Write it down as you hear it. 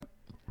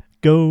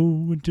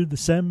going to the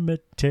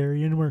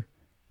cemetery and we're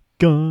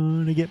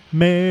gonna get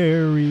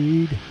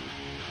married.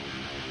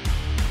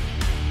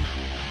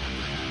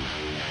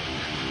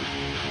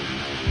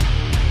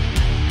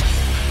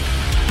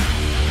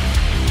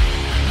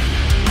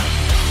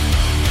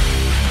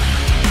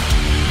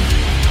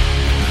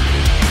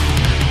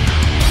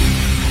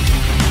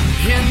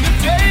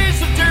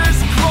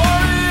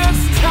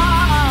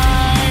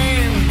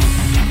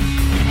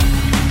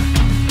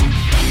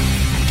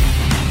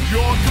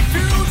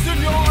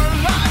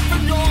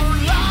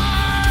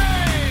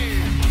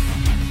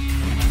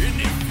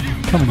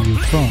 Coming to you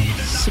from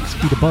 6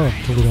 feet above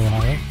Toledo,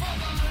 Ohio.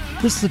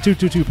 This is the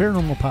 222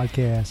 Paranormal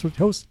Podcast with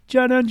hosts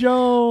Jen and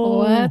Joe.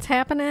 What's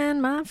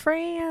happening, my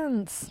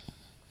friends?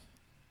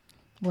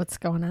 What's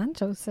going on,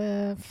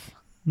 Joseph?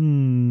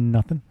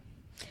 Nothing.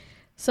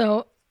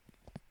 So,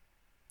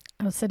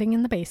 I was sitting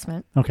in the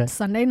basement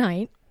Sunday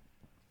night,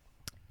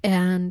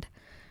 and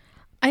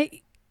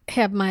I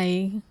have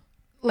my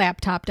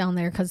laptop down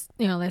there because,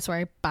 you know, that's where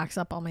I box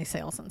up all my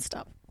sales and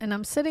stuff. And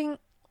I'm sitting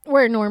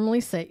where I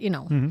normally sit, you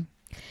know. Mm-hmm.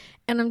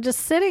 And I'm just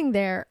sitting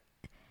there,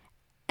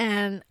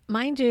 and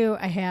mind you,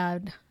 I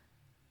had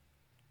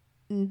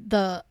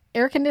the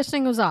air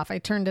conditioning was off. I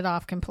turned it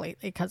off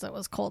completely because it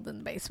was cold in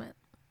the basement.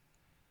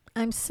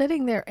 I'm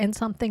sitting there, and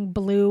something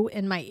blew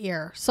in my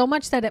ear so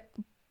much that it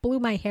blew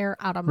my hair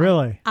out of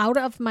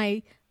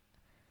my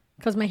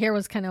because my hair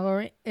was kind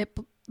of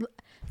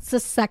it's the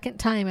second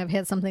time I've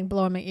had something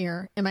blow in my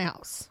ear in my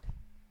house.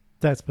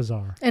 That's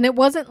bizarre. And it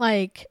wasn't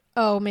like,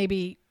 oh,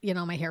 maybe, you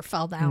know, my hair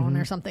fell down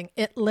or something.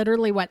 It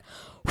literally went,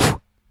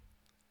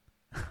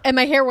 and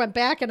my hair went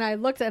back, and I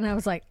looked and I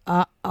was like,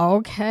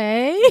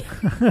 okay.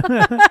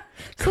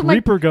 So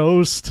Creeper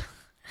ghost.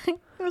 It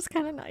was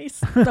kind of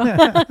nice.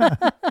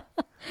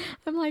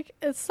 I'm like,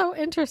 it's so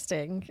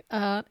interesting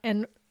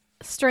and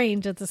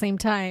strange at the same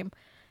time.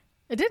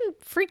 It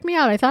didn't freak me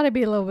out. I thought I'd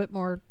be a little bit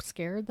more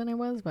scared than I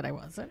was, but I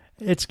wasn't.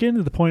 It's getting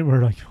to the point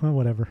where, like, well,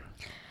 whatever.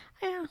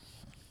 Yeah.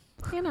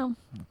 You know,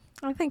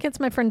 I think it's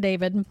my friend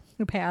David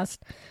who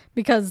passed,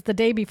 because the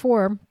day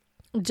before,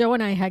 Joe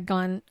and I had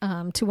gone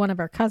to one of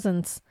our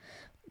cousins'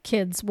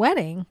 kids'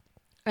 wedding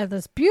at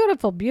this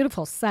beautiful,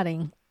 beautiful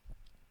setting.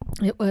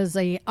 It was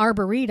a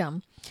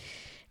arboretum.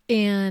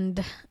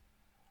 And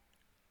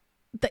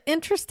the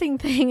interesting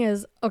thing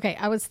is, okay,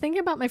 I was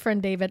thinking about my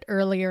friend David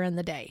earlier in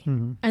the day.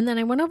 Mm-hmm. And then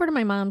I went over to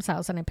my mom's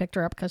house and I picked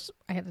her up because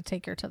I had to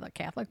take her to the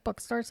Catholic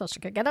bookstore so she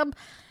could get a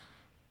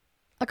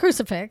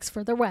crucifix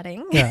for their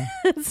wedding. Yeah.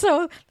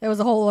 So that was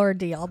a whole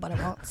ordeal, but I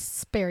won't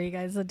spare you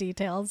guys the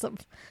details of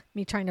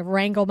me trying to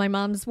wrangle my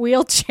mom's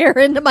wheelchair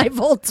into my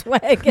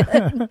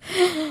Volkswagen.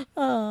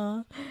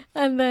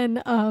 And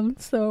then,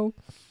 so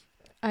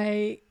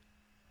my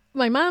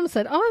mom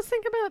said, oh, let's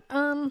think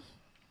about,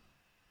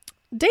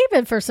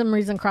 David for some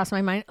reason crossed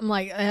my mind. I'm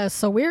like, it's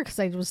so weird because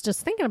I was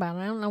just thinking about it.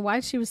 I don't know why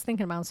she was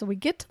thinking about it. So we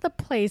get to the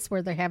place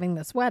where they're having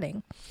this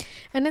wedding,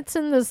 and it's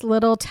in this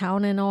little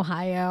town in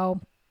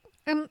Ohio.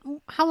 And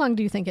how long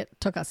do you think it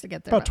took us to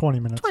get there? About 20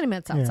 minutes. 20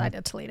 minutes outside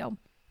of Toledo.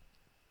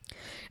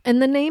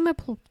 And the name of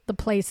the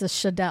place is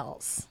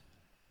Shadell's.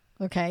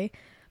 Okay.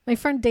 My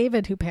friend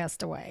David, who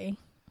passed away,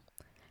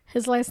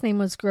 his last name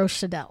was Gross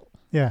Shadell.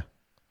 Yeah.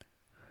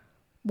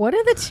 What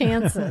are the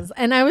chances?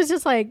 And I was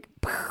just like,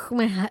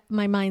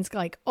 my mind's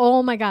like,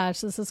 oh my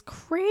gosh, this is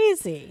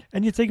crazy.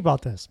 And you think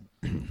about this.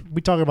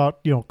 We talk about,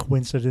 you know,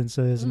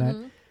 coincidences and that.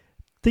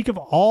 Think of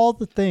all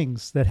the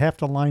things that have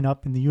to line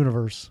up in the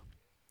universe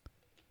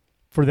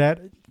for that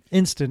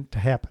instant to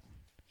happen.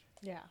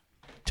 Yeah.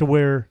 To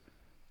where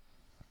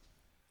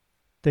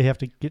they have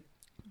to get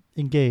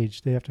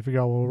engaged. They have to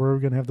figure out, well, where are we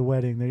going to have the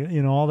wedding? They,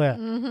 you know, all that.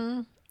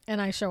 Mm-hmm.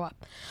 And I show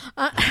up.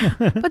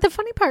 But the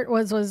funny part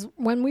was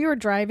when we were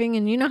driving,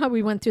 and you know how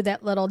we went through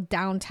that little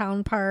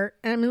downtown part?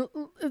 And I mean,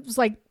 it was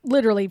like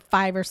literally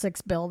 5 or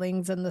 6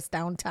 buildings in this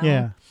downtown.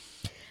 Yeah.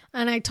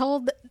 And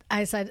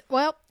I said,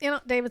 well, you know,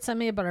 David sent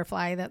me a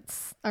butterfly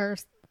that's, or,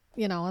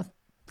 you know,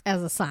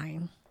 as a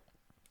sign.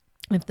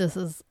 If this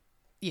is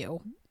you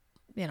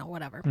know,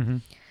 whatever. Mm-hmm.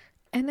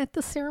 And at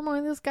the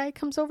ceremony, this guy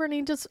comes over and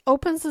he just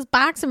opens his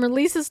box and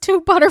releases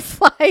 2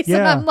 butterflies. Yeah.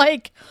 And I'm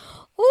like,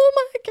 oh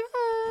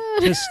my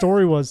God. His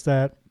story was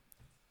that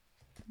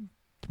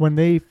when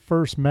they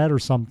first met or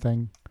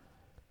something,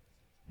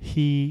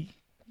 he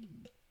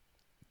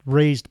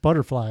raised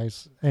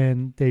butterflies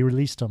and they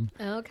released them.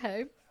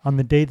 Okay. On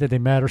the day that they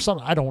met or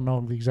something. I don't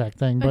know the exact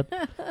thing, but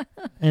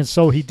and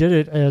so he did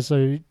it as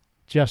a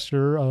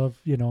gesture of,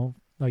 you know,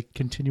 like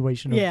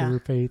continuation of their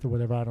faith or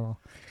whatever. I don't know.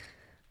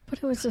 But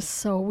it was just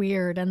so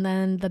weird. And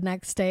then the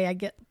next day I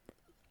get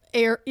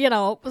air, you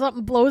know,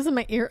 something blows in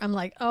my ear. I'm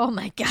like, oh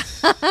my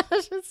gosh,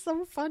 it's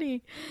so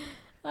funny.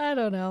 I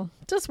don't know.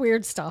 Just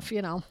weird stuff,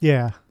 you know.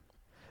 Yeah.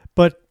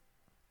 But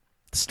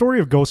the story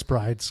of ghost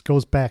brides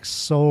goes back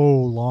so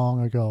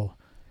long ago.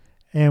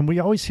 And we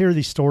always hear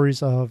these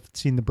stories of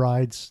seeing the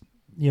brides,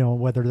 you know,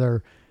 whether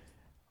they're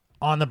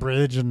on the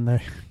bridge and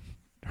they're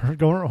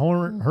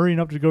hurrying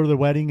up to go to the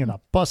wedding and a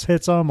bus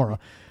hits them, or a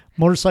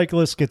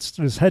motorcyclist gets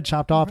his head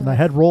chopped off and the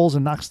head rolls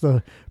and knocks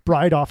the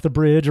bride off the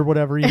bridge or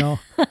whatever,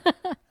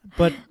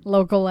 But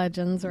local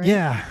legends, right?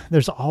 yeah,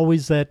 there's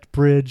always that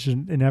bridge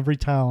in every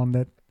town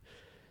that,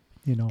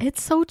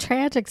 It's so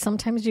tragic.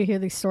 Sometimes you hear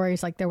these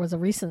stories. Like there was a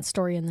recent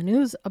story in the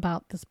news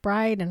about this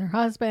bride and her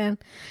husband,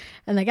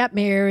 and they got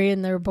married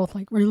and they were both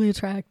like really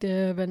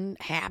attractive and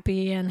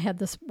happy and had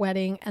this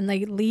wedding, and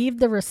they leave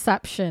the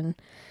reception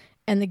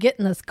and they get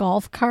in this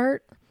golf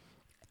cart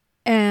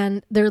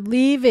and they're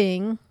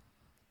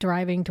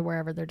driving to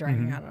wherever they're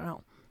driving. I don't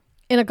know,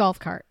 in a golf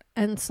cart,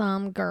 and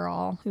some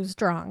girl who's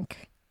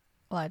drunk,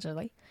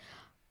 allegedly,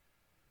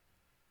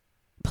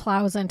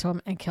 plows into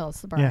him and kills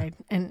the bride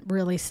and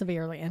really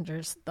severely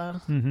injures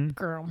the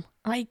girl.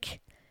 Like,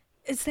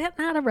 is that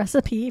not a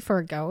recipe for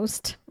a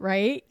ghost,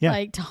 right? Yeah.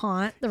 Like to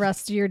haunt the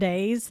rest of your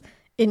days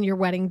in your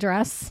wedding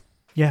dress?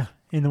 Yeah,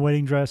 in the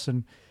wedding dress.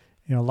 And,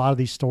 a lot of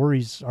these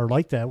stories are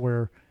like that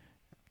where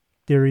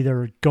they're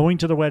either going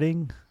to the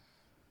wedding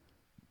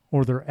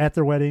or they're at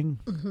their wedding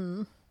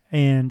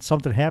and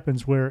something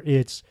happens where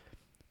it's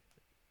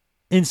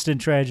instant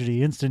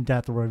tragedy, instant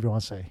death, or whatever you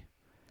want to say.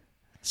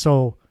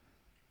 So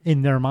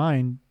in their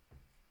mind,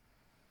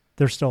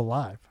 they're still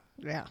alive.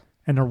 Yeah.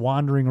 And they're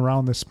wandering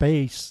around the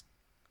space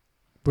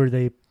where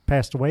they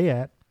passed away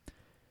at,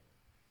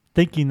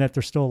 thinking that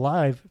they're still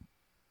alive.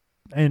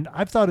 And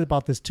I've thought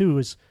about this too,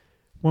 is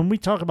when we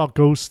talk about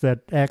ghosts that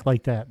act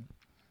like that,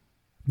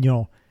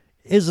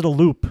 is it a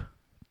loop?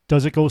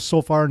 Does it go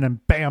so far and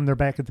then bam, they're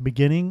back at the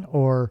beginning?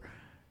 Or,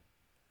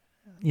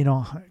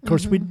 of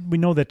course, we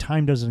know that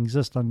time doesn't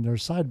exist on their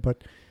side,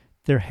 but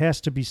there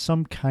has to be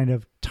some kind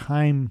of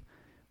time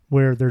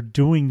where they're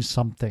doing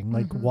something,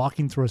 like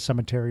walking through a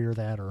cemetery or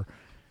that, or,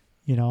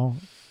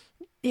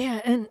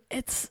 Yeah, and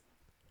it's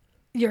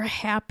your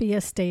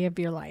happiest day of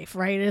your life,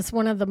 right? It's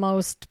one of the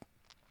most,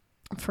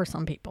 for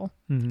some people,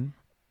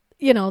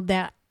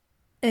 that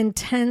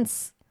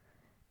intense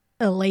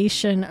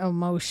elation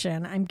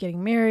emotion. I'm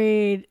getting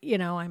married,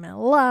 I'm in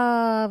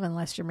love,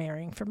 unless you're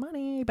marrying for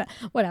money, but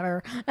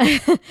whatever.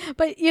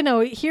 But,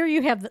 here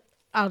you have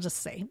I'll just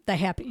say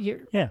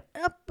you're a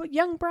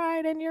young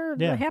bride and you're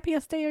the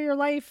happiest day of your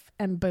life,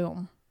 and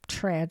boom,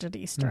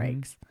 tragedy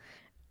strikes.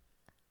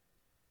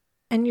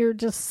 And you're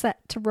just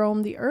set to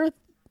roam the earth,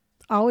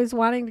 always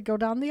wanting to go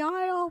down the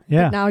aisle.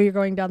 Yeah. But now you're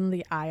going down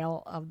the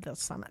aisle of the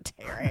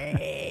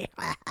cemetery.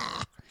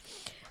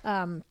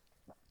 Have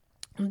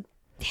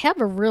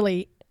a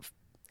really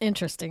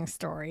interesting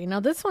story. Now,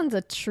 this one's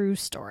a true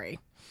story.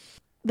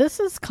 This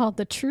is called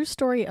The True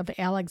Story of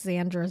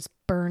Alexandra's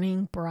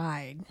Burning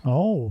Bride.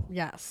 Oh.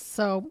 Yes.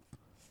 So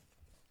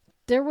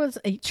there was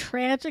a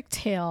tragic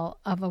tale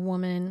of a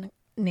woman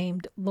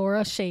named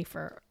Laura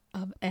Schaefer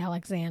of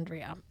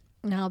Alexandria.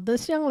 Now,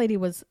 this young lady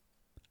was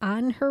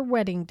on her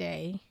wedding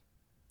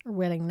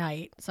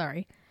night,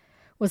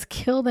 was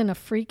killed in a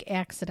freak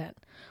accident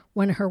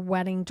when her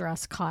wedding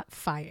dress caught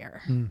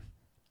fire.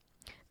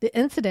 The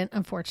incident,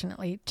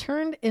 unfortunately,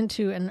 turned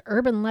into an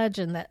urban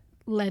legend that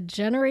led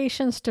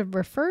generations to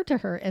refer to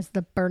her as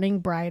the Burning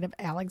Bride of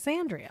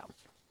Alexandria.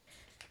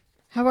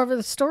 However,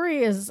 the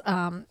story is,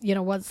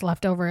 what's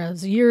left over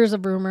as years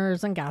of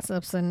rumors and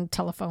gossips and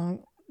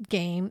telephone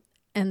game,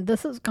 and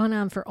this has gone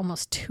on for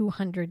almost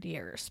 200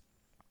 years.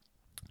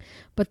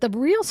 But the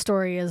real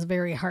story is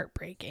very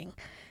heartbreaking.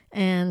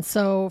 And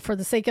so for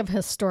the sake of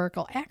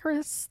historical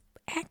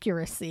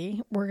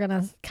accuracy, we're going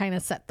to kind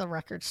of set the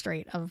record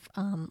straight of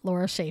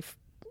Laura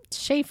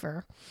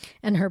Schaefer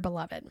and her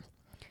beloved.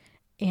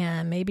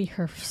 And maybe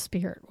her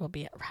spirit will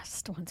be at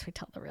rest once we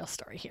tell the real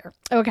story here.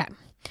 Okay.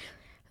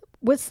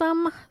 With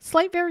some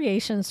slight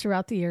variations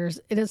throughout the years,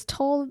 it is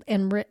told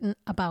and written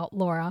about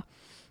Laura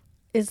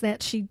is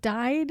that she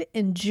died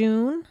in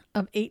June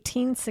of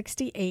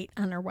 1868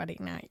 on her wedding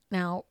night.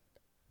 Now,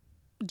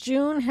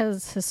 June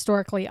has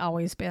historically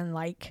always been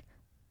like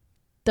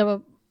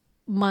the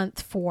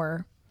month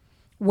for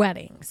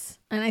weddings.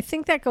 And I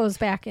think that goes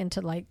back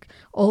into like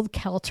old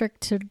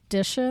Celtic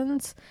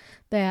traditions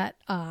that,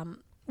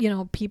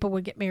 people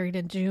would get married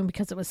in June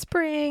because it was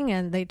spring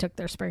and they took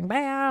their spring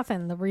bath.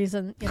 And the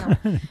reason,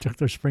 They took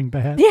their spring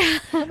bath.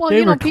 Yeah. Well,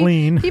 they were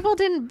clean.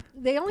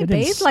 They only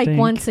bathed like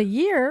once a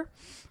year.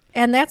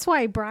 And that's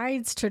why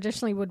brides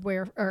traditionally would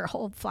wear or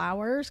hold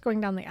flowers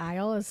going down the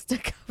aisle is to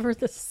cover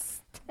the stench.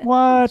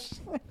 What?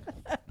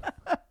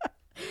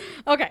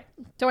 Okay.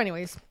 So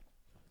anyways,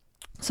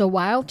 so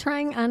while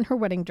trying on her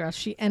wedding dress,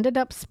 she ended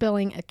up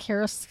spilling a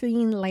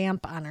kerosene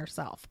lamp on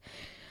herself.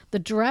 The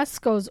dress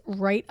goes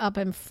right up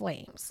in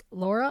flames.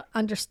 Laura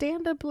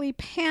understandably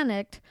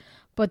panicked,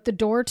 but the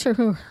door to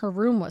her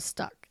room was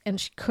stuck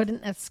and she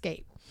couldn't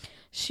escape.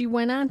 She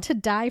went on to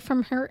die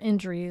from her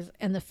injuries,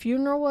 and the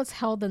funeral was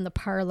held in the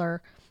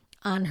parlor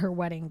on her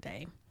wedding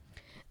day.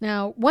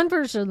 Now, one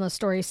version of the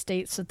story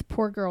states that the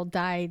poor girl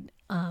died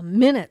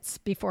minutes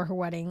before her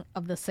wedding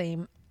of the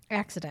same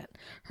accident.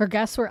 Her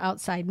guests were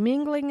outside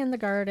mingling in the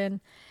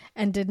garden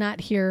and did not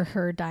hear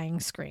her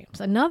dying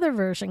screams. Another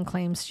version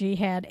claims she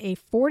had a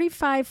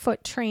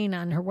 45-foot train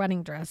on her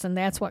wedding dress, and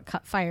that's what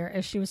caught fire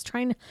as she was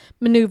trying to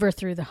maneuver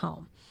through the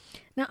home.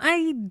 Now,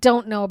 I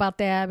don't know about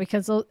that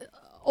because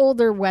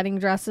older wedding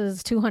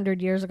dresses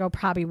 200 years ago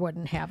probably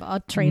wouldn't have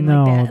a train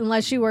like that No.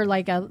 unless you were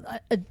like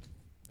a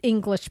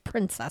English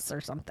princess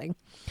or something.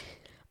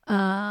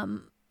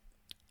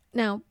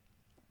 Now,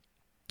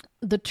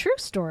 the true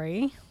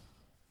story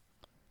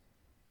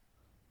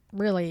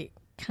really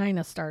kind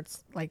of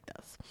starts like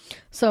this.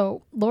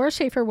 So, Laura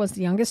Schaefer was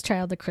the youngest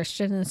child of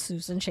Christian and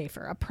Susan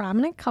Schaefer, a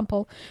prominent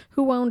couple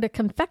who owned a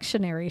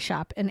confectionery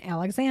shop in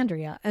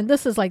Alexandria. And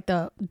this is like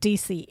the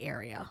D.C.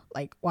 area,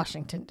 like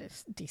Washington,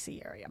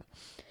 D.C. area.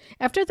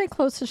 After they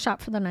closed the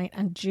shop for the night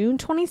on June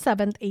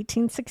 27th,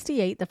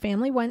 1868, the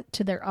family went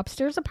to their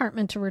upstairs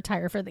apartment to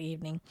retire for the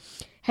evening.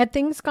 Had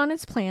things gone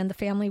as planned, the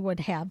family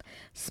would have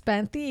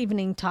spent the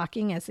evening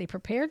talking as they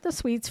prepared the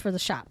sweets for the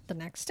shop the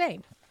next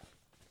day.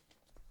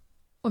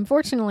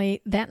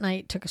 Unfortunately, that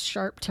night took a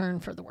sharp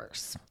turn for the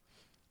worse.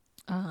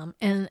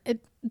 And it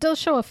does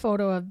show a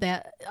photo of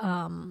that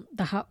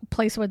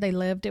place where they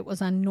lived. It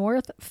was on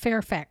North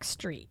Fairfax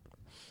Street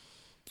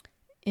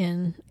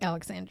in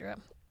Alexandria,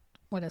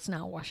 what is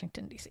now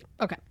Washington, D.C.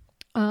 Okay.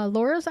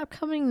 Laura's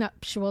upcoming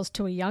nuptials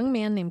to a young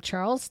man named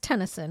Charles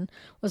Tennyson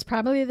was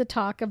probably the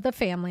talk of the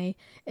family,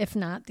 if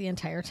not the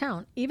entire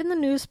town. Even the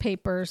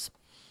newspapers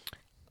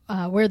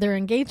where their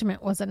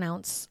engagement was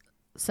announced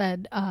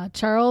said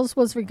Charles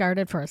was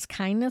regarded for his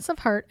kindness of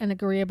heart and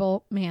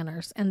agreeable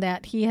manners, and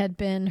that he had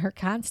been her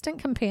constant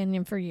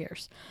companion for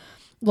years.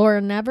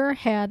 Laura never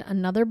had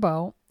another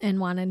beau and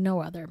wanted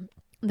no other.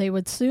 They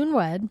would soon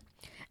wed,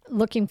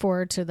 looking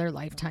forward to their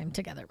lifetime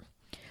together.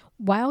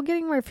 While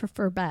getting ready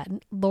for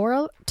bed,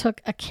 Laura took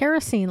a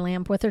kerosene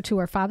lamp with her to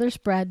her father's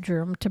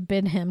bedroom to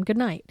bid him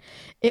goodnight.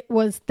 It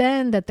was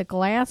then that the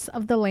glass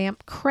of the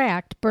lamp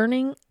cracked,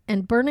 burning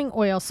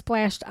oil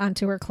splashed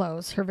onto her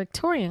clothes, her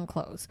Victorian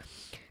clothes,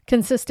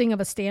 consisting of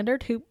a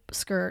standard hoop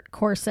skirt,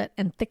 corset,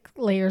 and thick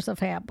layers of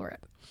fabric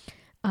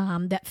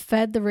that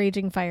fed the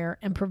raging fire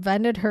and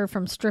prevented her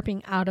from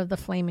stripping out of the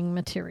flaming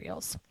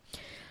materials.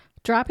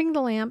 Dropping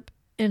the lamp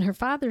in her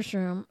father's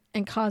room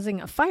and causing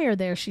a fire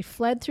there, she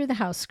fled through the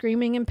house,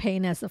 screaming in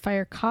pain as the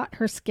fire caught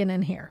her skin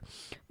and hair.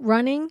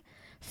 Running,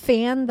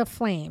 fanned the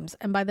flames,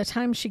 and by the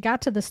time she got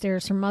to the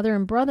stairs, her mother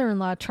and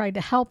brother-in-law tried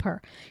to help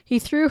her. He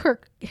threw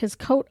his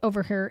coat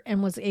over her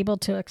and was able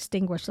to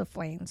extinguish the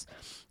flames.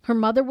 Her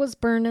mother was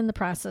burned in the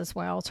process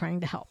while trying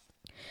to help.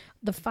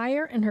 The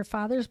fire in her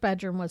father's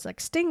bedroom was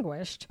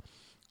extinguished,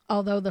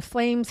 although the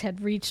flames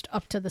had reached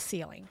up to the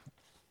ceiling.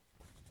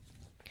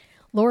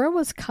 Laura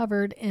was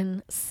covered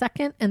in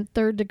second and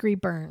third degree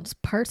burns.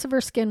 Parts of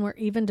her skin were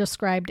even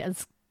described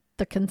as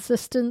the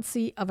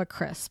consistency of a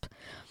crisp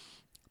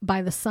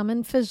by the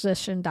summoned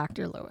physician,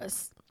 Dr.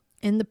 Lewis.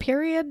 In the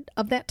period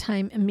of that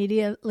time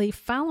immediately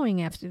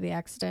following after the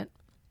accident,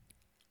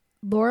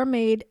 Laura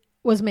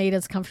was made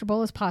as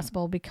comfortable as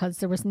possible because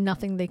there was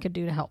nothing they could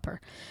do to help her.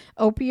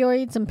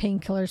 Opioids and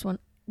painkillers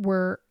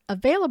were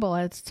available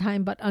at the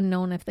time, but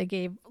unknown if they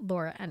gave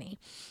Laura any.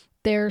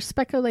 There's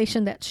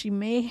speculation that she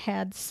may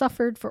had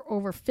suffered for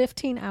over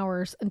 15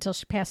 hours until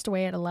she passed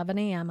away at 11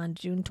 a.m. on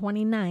June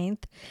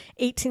 29th,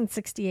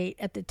 1868,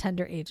 at the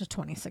tender age of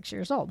 26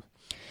 years old.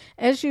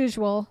 As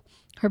usual,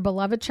 her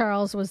beloved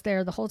Charles was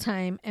there the whole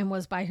time and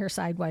was by her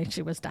side while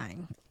she was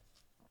dying.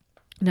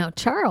 Now,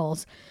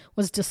 Charles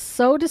was just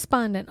so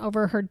despondent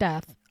over her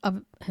death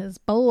of his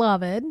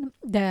beloved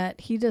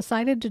that he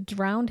decided to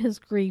drown his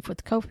grief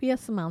with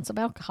copious amounts of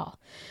alcohol.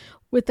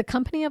 With the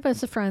company of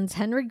his friends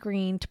Henry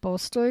Green to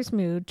bolster his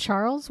mood,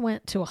 Charles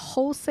went to a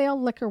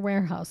wholesale liquor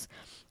warehouse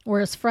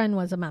where his friend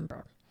was a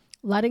member.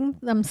 Letting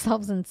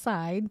themselves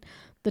inside,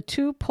 the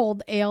two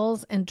pulled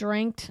ales and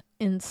drank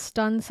in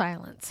stunned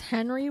silence.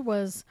 Henry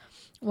was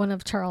one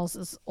of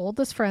Charles's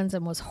oldest friends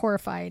and was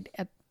horrified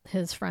at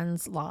his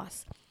friend's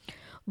loss.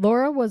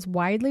 Laura was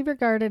widely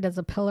regarded as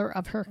a pillar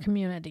of her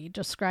community,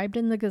 described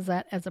in the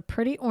Gazette as a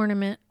pretty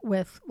ornament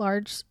with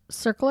large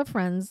circle of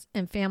friends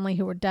and family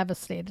who were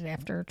devastated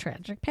after her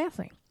tragic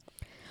passing.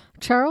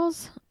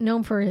 Charles,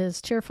 known for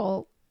his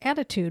cheerful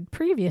attitude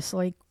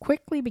previously,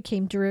 quickly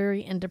became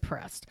dreary and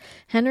depressed.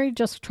 Henry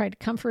just tried to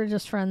comfort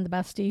his friend the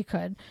best he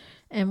could,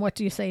 and what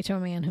do you say to a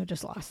man who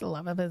just lost the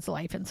love of his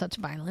life in such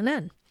a violent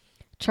end?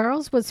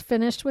 Charles was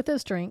finished with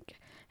his drink.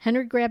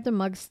 Henry grabbed the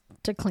mugs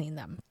to clean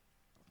them.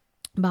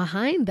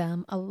 Behind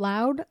them, a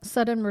loud,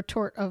 sudden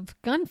retort of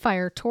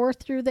gunfire tore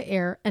through the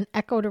air and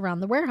echoed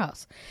around the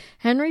warehouse.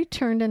 Henry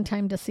turned in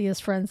time to see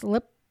his friend's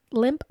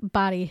limp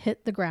body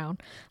hit the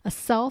ground, a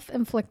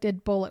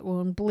self-inflicted bullet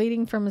wound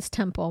bleeding from his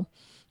temple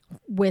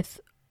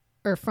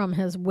from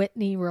his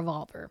Whitney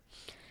revolver.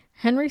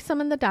 Henry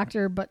summoned the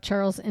doctor, but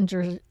Charles'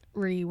 injury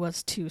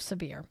was too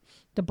severe.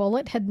 The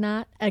bullet had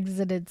not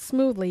exited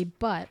smoothly,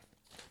 but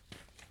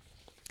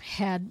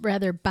had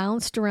rather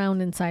bounced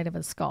around inside of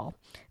his skull.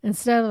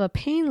 Instead of a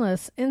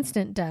painless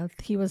instant death,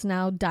 he was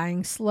now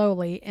dying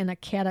slowly in a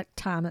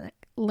catatonic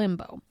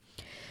limbo.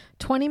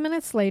 20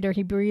 minutes later,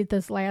 he breathed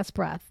his last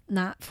breath,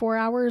 not 4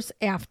 hours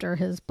after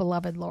his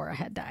beloved Laura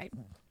had died.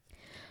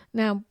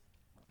 Now,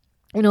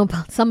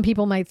 Some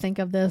people might think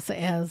of this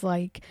as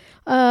like,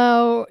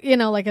 oh,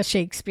 like a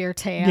Shakespeare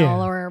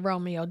tale or a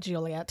Romeo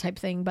Juliet type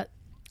thing. But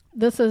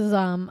this is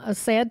a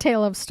sad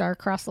tale of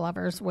star-crossed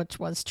lovers, which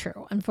was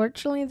true.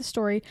 Unfortunately, the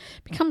story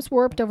becomes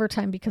warped over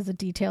time because of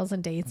details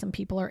and dates, and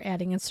people are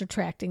adding and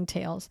subtracting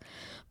tales.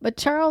 But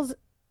Charles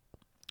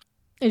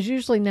is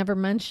usually never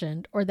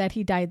mentioned, or that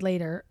he died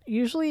later.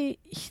 Usually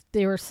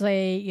they will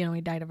say,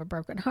 he died of a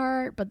broken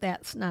heart, but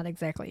that's not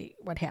exactly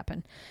what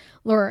happened.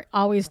 Laura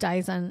always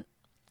dies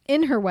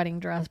in her wedding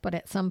dress, but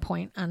at some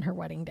point on her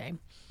wedding day.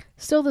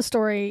 Still, the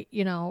story,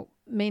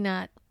 may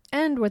not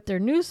end with their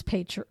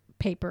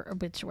newspaper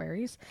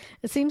obituaries.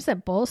 It seems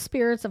that both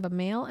spirits of a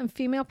male and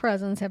female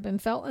presence have been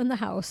felt in the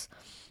house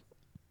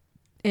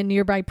and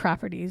nearby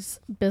properties,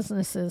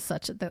 businesses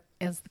such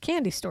as the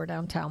candy store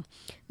downtown.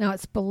 Now,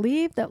 it's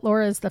believed that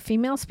Laura is the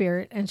female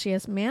spirit, and she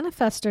has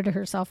manifested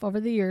herself over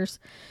the years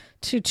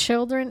to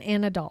children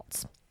and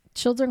adults.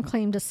 Children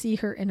claim to see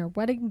her in her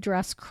wedding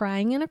dress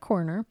crying in a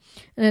corner,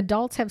 and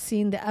adults have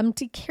seen the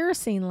empty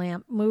kerosene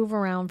lamp move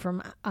around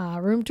from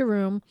room to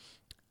room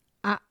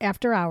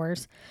after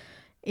hours,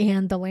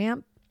 and the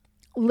lamp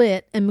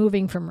lit and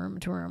moving from room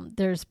to room.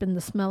 There's been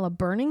the smell of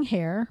burning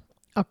hair,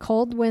 a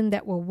cold wind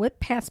that will whip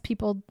past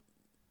people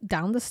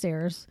down the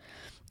stairs,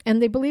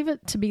 and they believe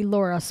it to be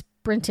Laura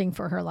sprinting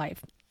for her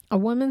life. A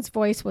woman's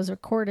voice was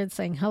recorded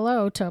saying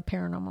hello to a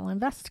paranormal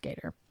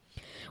investigator.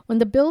 When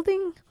the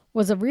building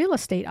was a real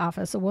estate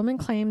office, a woman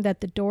claimed that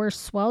the doors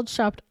swelled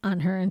shut on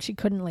her and she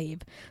couldn't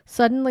leave.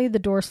 Suddenly, the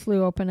doors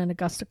flew open and a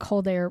gust of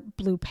cold air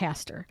blew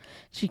past her.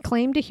 She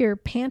claimed to hear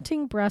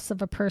panting breaths of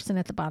a person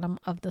at the bottom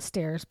of the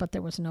stairs, but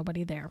there was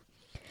nobody there.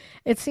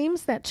 It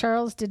seems that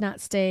Charles did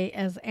not stay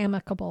as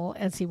amicable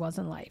as he was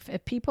in life.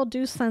 If people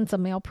do sense a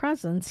male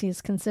presence, he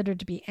is considered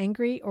to be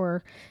angry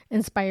or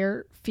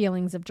inspire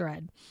feelings of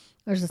dread.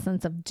 There's a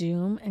sense of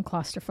doom and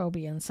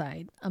claustrophobia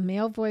inside. A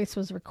male voice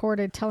was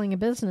recorded telling a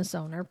business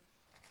owner,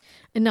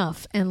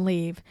 "Enough and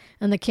leave."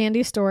 And the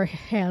candy store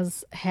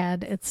has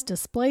had its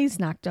displays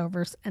knocked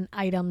over and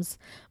items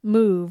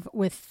move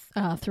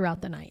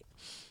throughout the night.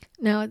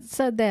 Now, it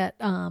said that,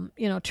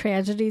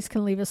 tragedies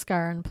can leave a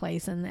scar in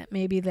place, and that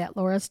maybe that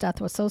Laura's death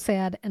was so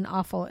sad and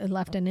awful it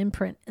left an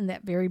imprint in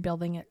that very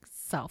building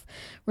itself.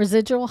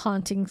 Residual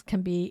hauntings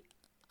can be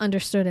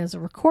understood as a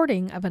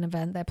recording of an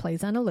event that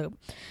plays on a loop.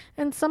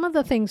 And some of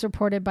the things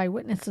reported by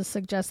witnesses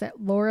suggest that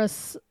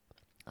Laura's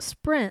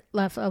sprint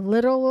left a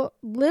literal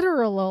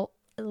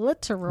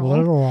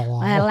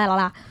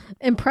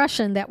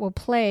impression that will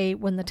play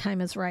when the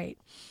time is right.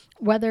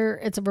 Whether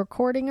it's a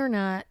recording or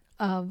not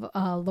of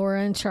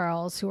Laura and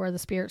Charles, who are the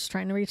spirits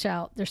trying to reach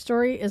out, their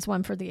story is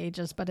one for the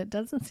ages, but it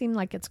doesn't seem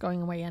like it's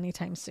going away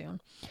anytime soon.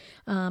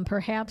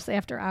 Perhaps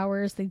after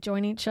hours, they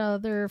join each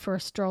other for a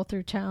stroll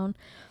through town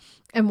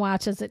and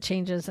watch as it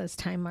changes as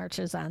time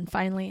marches on,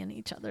 finally in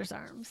each other's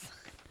arms.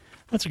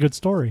 That's a good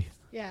story.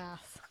 Yes.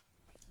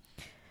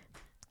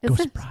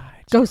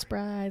 Ghost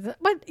brides.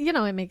 But,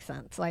 it makes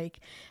sense. Like,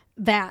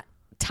 that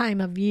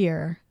time of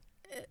year,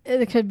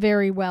 it could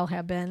very well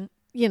have been,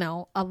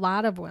 a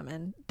lot of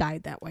women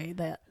died that way.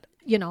 That,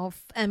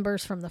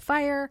 embers from the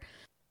fire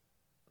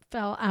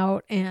fell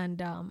out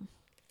and,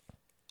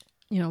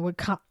 would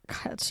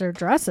catch their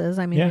dresses.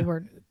 I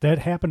mean, that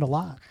happened a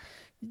lot.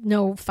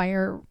 No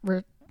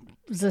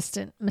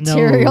fire-resistant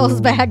materials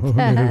back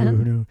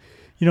then.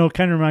 No. It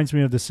kind of reminds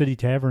me of the City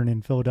Tavern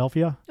in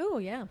Philadelphia. Oh,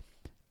 yeah.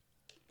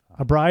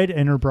 A bride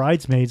and her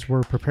bridesmaids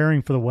were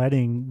preparing for the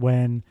wedding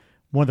when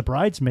one of the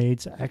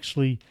bridesmaids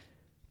accidentally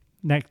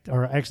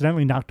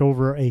knocked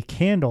over a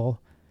candle,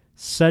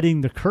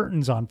 setting the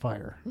curtains on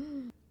fire.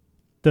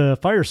 The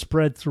fire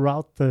spread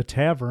throughout the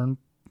tavern,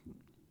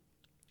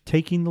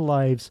 taking the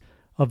lives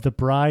of the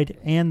bride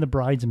and the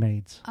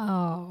bridesmaids.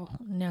 Oh,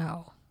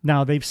 no.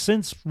 Now, they've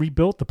since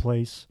rebuilt the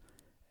place,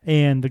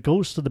 and the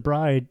ghost of the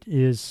bride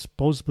is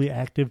supposedly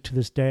active to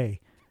this day,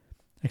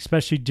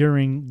 especially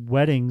during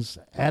weddings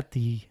at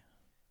the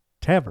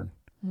tavern.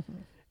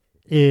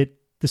 Mm-hmm.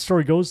 The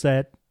story goes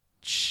that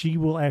she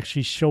will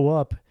actually show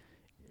up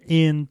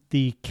in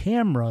the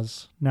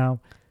cameras now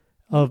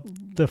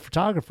of the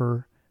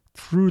photographer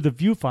through the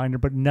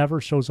viewfinder, but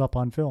never shows up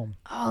on film.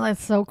 Oh,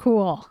 that's so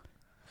cool.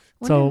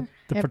 So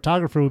the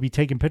photographer will be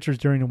taking pictures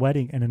during the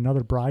wedding, and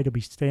another bride will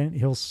be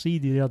he'll see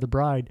the other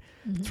bride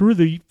through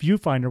the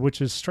viewfinder,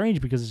 which is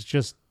strange because it's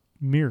just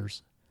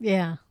mirrors.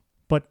 Yeah.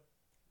 But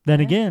then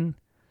again,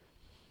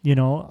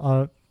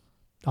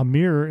 a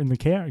mirror in the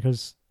camera,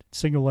 because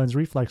single lens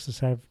reflexes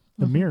have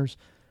the mirrors.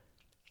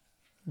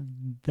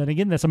 Then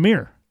again, that's a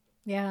mirror.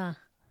 Yeah.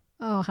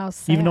 Oh, how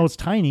sad. Even though it's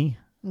tiny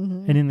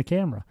and in the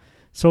camera.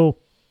 So,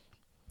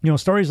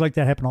 stories like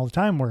that happen all the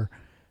time where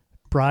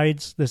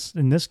brides,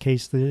 in this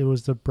case, it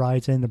was the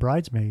brides and the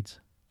bridesmaids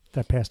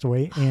that passed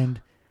away, and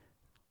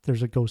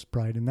there's a ghost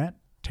bride in that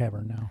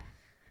tavern now.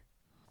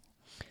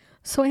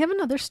 So I have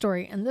another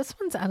story, and this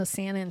one's out of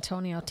San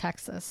Antonio,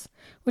 Texas,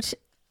 which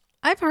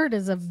I've heard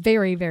is a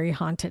very, very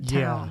haunted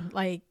town. Yeah.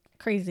 Like,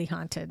 crazy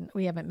haunted.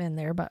 We haven't been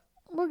there, but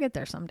we'll get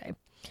there someday.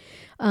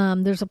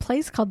 There's a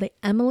place called the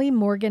Emily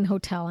Morgan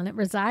Hotel, and it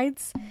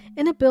resides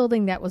in a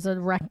building that was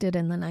erected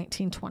in the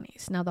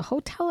 1920s. Now, the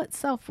hotel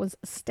itself was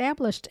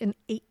established in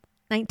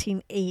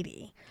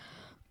 1980.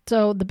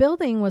 So the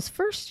building was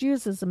first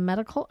used as a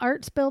medical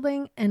arts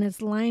building and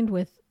is lined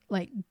with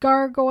like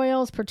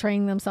gargoyles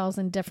portraying themselves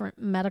in different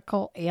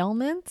medical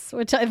ailments,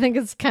 which I think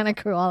is kind of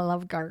cool. I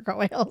love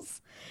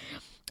gargoyles.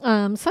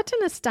 Such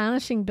an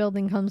astonishing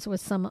building comes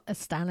with some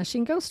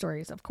astonishing ghost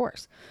stories, of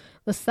course.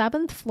 The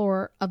 7th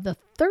floor of the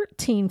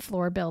 13th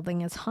floor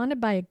building is haunted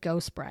by a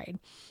ghost bride.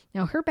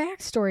 Now, her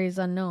backstory is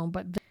unknown,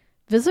 but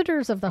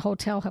visitors of the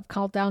hotel have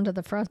called down to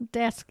the front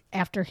desk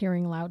after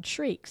hearing loud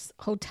shrieks.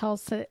 Hotel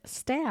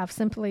staff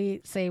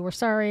simply say, "We're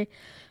sorry,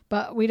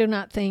 but we do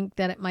not think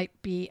that it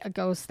might be a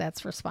ghost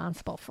that's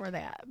responsible for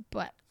that."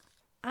 But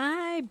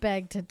I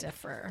beg to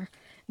differ.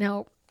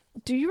 Now,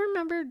 do you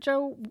remember,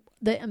 Joe,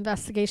 the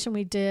investigation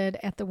we did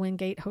at the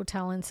Wingate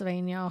Hotel in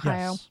Sylvania,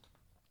 Ohio? Yes.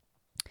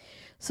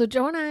 So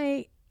Joe and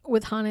I,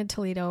 with Haunted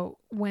Toledo,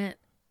 went,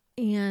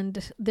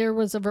 and there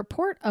was a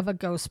report of a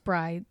ghost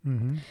bride.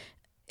 Mm-hmm.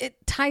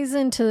 It ties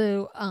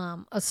into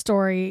a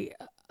story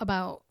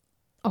about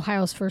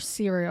Ohio's first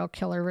serial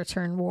killer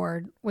return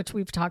ward, which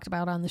we've talked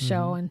about on the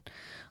show. And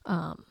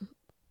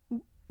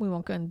we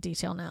won't go into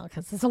detail now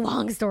because it's a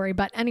long story.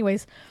 But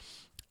anyways,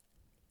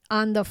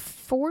 on the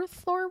 4th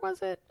floor,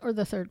 was it? Or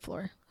the 3rd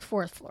floor?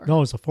 4th floor. No, it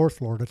was the 4th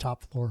floor, the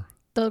top floor.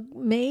 The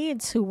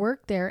maids who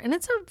work there, and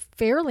it's a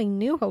fairly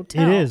new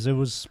hotel. It is. It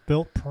was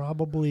built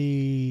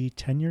probably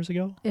 10 years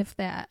ago. If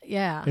that,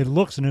 yeah. It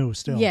looks new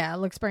still. Yeah, it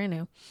looks brand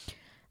new.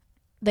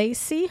 They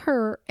see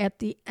her at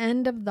the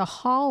end of the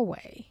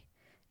hallway,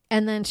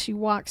 and then she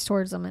walks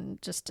towards them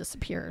and just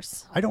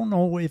disappears. I don't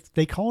know if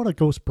they call it a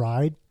ghost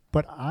bride,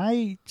 but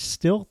I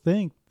still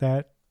think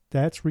that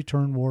that's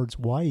Return Ward's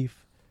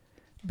wife,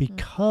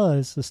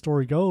 because the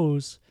story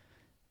goes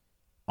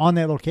on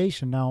that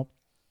location. Now,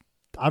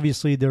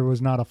 obviously, there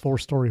was not a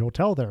 4-story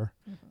hotel there.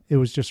 It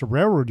was just a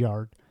railroad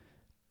yard.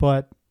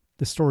 But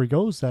the story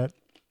goes that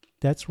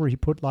that's where he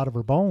put a lot of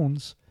her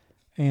bones,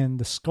 and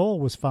the skull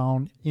was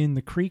found in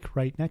the creek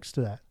right next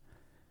to that.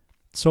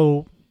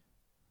 So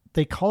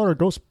they call her a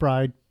ghost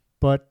bride,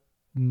 but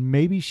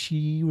maybe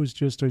she was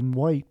just in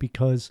white,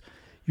 because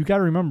you got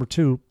to remember,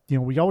 too,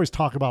 we always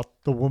talk about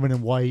the woman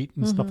in white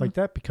and stuff like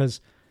that,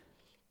 because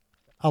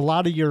a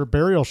lot of your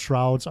burial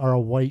shrouds are a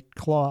white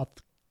cloth,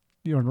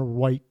 a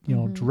white,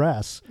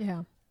 dress.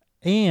 Yeah.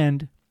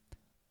 And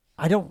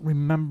I don't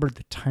remember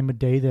the time of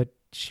day that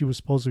she was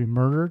supposed to be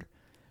murdered,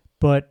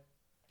 but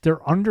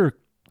their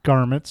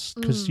undergarments,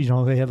 because,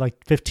 they had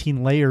like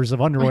 15 layers of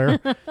underwear,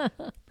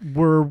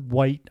 were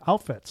white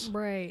outfits.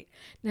 Right.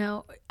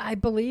 Now, I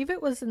believe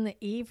it was in the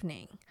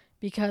evening,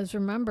 because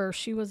remember,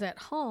 she was at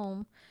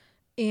home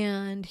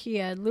and he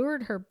had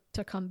lured her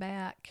to come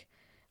back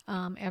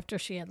after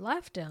she had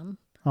left him.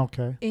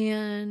 Okay.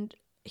 And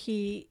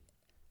he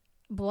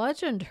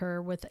bludgeoned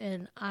her with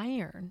an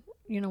iron,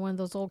 one of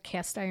those old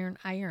cast iron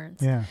irons.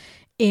 Yeah.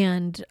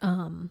 And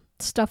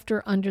stuffed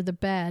her under the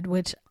bed,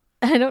 which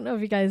I don't know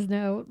if you guys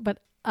know, but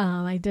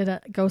I did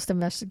a ghost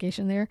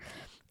investigation there,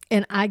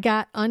 and I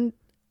got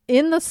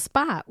in the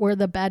spot where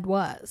the bed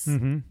was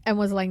and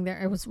was laying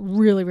there. It was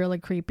really, really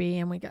creepy,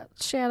 and we got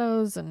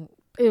shadows, and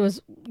it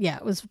was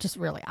just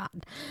really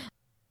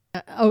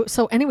odd.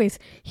 So anyways,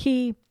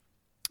 he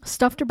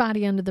stuffed her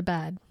body under the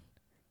bed.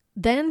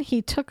 Then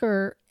he took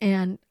her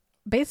and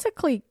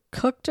basically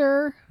cooked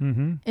her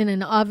in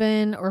an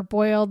oven or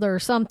boiled or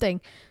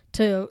something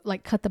to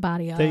like cut the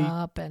body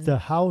up. And the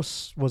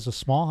house was a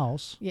small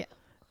house. Yeah.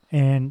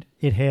 And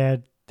it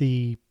had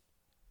the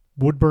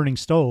wood burning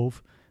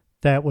stove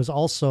that was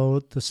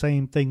also the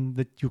same thing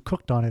that you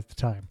cooked on at the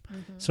time.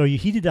 So you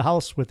heated the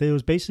house with, it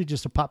was basically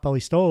just a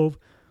potbelly stove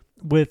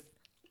with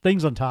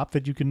things on top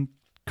that you can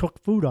cook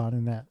food on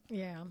in that.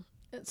 Yeah.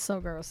 It's so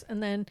gross.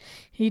 And then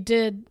he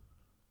did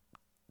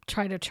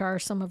try to char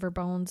some of her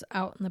bones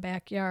out in the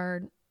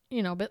backyard,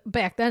 but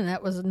back then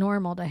that was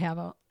normal to have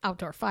a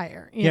outdoor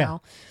fire, you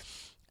know.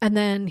 And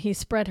then he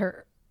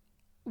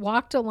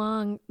walked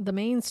along the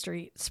main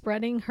street,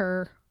 spreading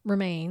her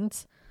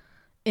remains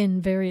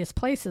in various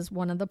places,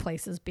 one of the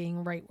places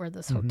being right where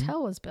this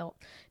hotel was built.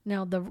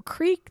 Now, the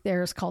creek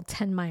there is called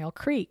 10 Mile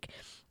Creek.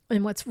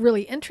 And what's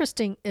really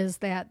interesting is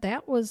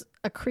that was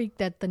a creek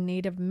that the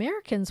Native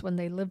Americans, when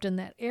they lived in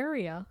that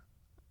area,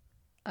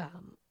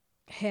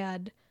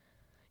 had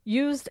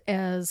used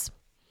as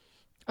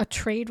a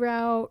trade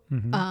route.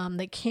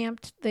 They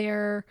camped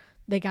there.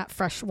 They got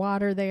fresh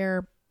water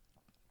there.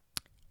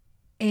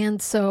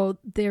 And so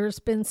there's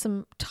been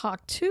some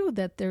talk, too,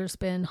 that there's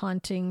been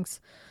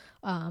hauntings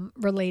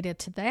related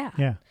to that.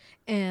 Yeah.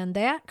 And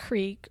that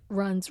creek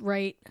runs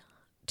right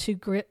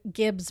to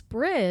Gibbs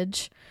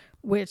Bridge,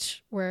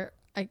 where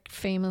I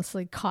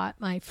famously caught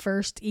my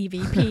first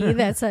EVP.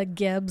 That's a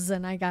Gibbs,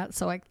 and I got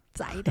so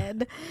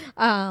excited.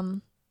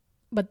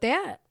 But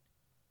that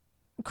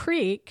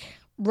creek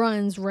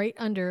runs right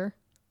under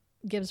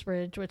Gibbs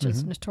Bridge, which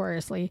is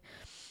notoriously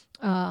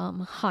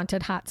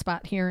haunted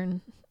hotspot here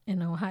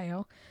in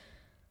Ohio.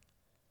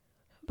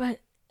 But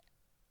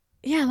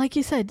yeah, like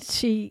you said,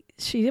 she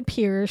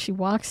appears, she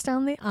walks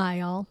down the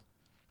aisle,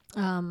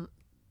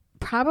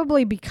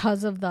 probably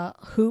because of the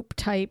hoop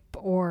type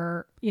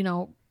or,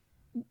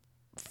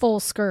 full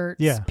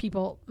skirts. Yeah.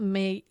 People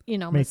may,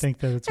 May think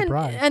that it's a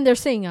bride. And they're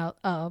seeing a,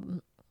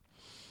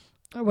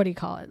 what do you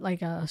call it?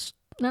 Like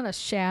not a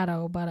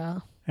shadow, but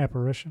a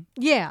apparition.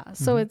 Yeah.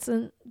 So it's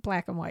in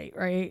black and white,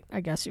 right?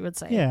 I guess you would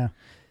say. Yeah.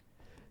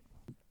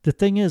 The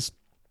thing is,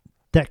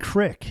 that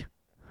creek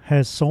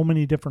has so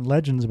many different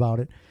legends about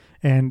it.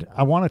 And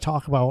I want to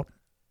talk about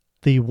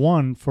the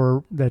one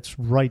that's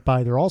right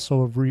by there,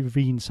 also a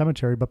ravine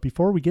cemetery. But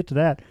before we get to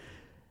that,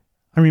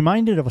 I'm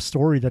reminded of a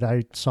story that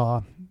I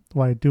saw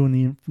while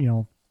doing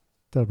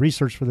the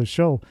research for the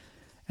show,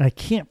 and I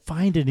can't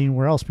find it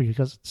anywhere else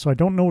so I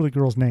don't know the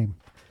girl's name.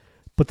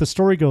 But the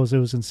story goes, it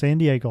was in San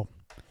Diego,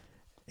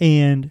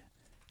 and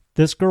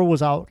this girl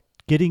was out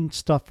getting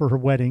stuff for her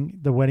wedding.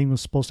 The wedding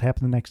was supposed to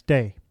happen the next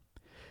day,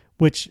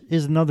 which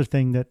is another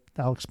thing that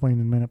I'll explain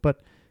in a minute.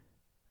 But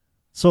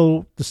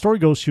so the story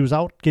goes, she was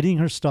out getting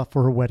her stuff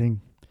for her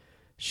wedding.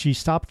 She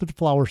stopped at the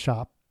flower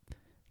shop,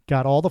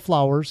 got all the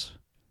flowers,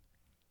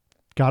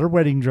 got her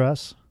wedding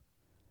dress,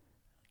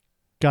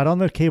 got on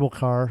the cable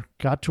car,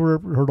 got to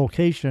her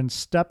location,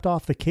 stepped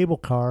off the cable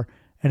car,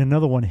 and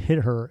another one hit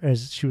her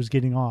as she was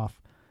getting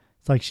off.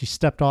 It's like she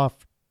stepped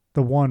off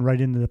the one right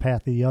into the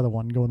path of the other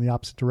one, going the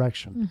opposite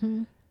direction.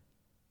 Mm-hmm.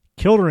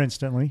 Killed her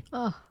instantly.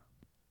 Oh.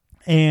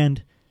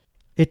 And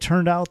it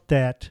turned out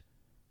that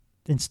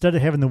instead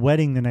of having the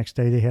wedding the next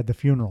day, they had the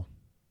funeral,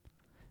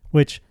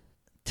 which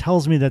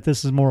tells me that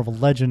this is more of a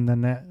legend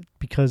than that,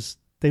 because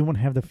they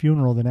wouldn't have the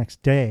funeral the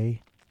next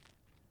day.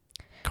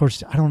 Of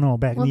course, I don't know.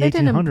 Back in the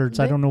 1800s,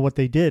 I don't know what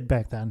they did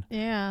back then.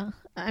 Yeah.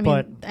 I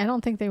mean, I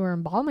don't think they were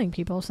embalming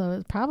people, so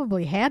it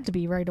probably had to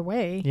be right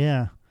away.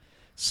 Yeah.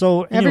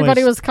 So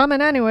everybody was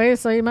coming anyway,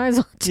 so you might as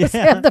well just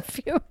have the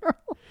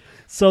funeral.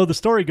 So the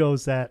story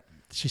goes that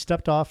she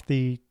stepped off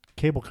the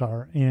cable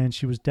car and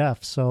she was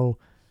deaf, so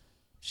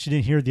she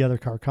didn't hear the other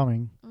car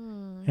coming.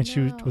 And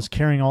she was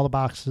carrying all the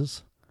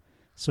boxes.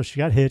 So she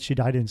got hit. She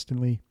died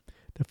instantly.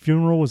 The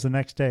funeral was the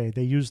next day.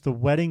 They used the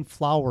wedding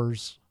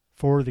flowers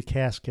for the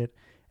casket,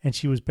 and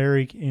she was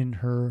buried in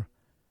her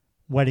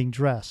wedding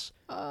dress.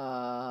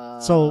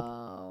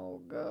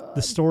 So God.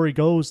 The story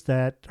goes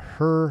that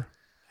her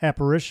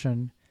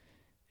apparition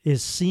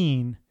is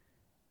seen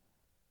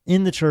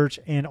in the church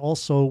and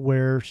also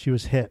where she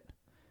was hit.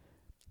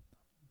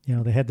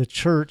 They had the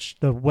church,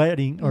 the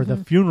wedding, or the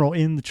funeral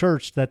in the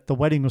church that the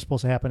wedding was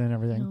supposed to happen and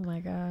everything. Oh,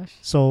 my gosh.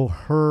 So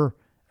her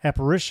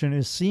apparition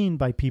is seen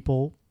by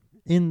people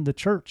in the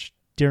church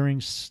during,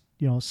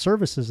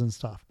 services and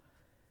stuff.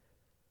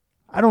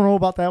 I don't know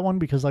about that one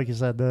because, like you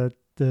said,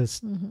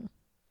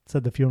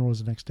 said the funeral was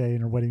the next day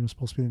and her wedding was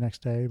supposed to be the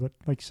next day. But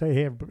like you say,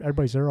 hey,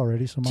 everybody's there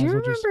already, so might as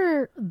well just... Do you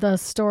remember the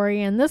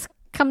story, and this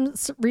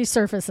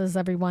resurfaces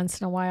every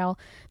once in a while,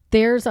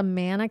 there's a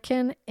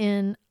mannequin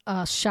in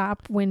a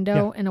shop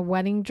window in a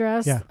wedding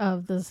dress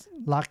of this...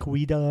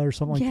 Laquita or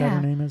something like that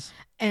her name is.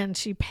 And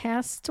she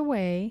passed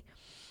away,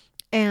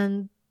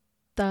 and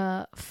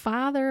the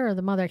father or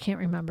the mother, I can't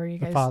remember, you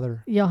guys. The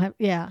father.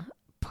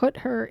 Put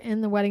her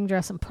in the wedding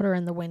dress and put her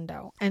in the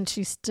window, and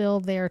she's still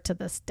there to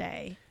this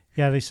day.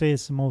 Yeah, they say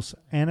it's the most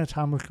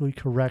anatomically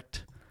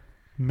correct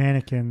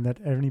mannequin that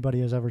anybody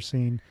has ever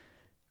seen.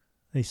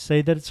 They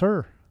say that it's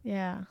her.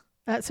 Yeah.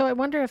 So I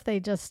wonder if they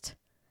just,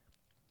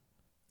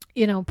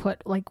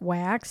 put like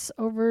wax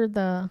over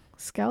the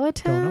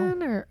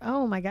skeleton or,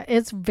 oh my God,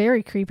 it's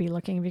very creepy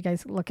looking if you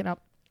guys look it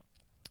up.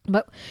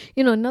 But,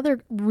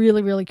 another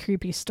really, really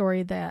creepy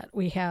story that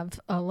we have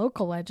a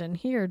local legend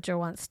here Joe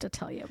wants to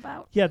tell you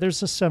about. Yeah,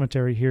 there's a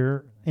cemetery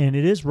here, and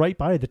it is right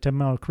by the 10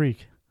 Mile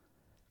Creek.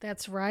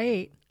 That's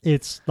right.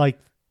 It's like...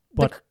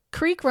 The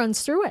creek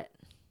runs through it.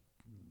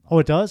 Oh,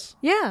 it does?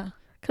 Yeah,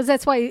 because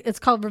that's why it's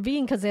called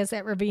ravine, because there's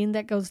that ravine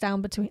that goes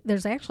down between...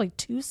 There's actually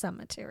 2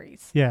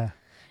 cemeteries. Yeah.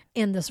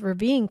 And this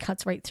ravine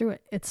cuts right through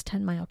it. It's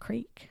 10 Mile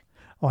Creek.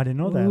 Oh, I didn't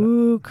know that.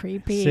 Ooh,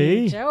 creepy.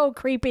 See? Joe,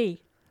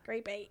 creepy.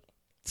 Creepy.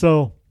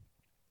 So...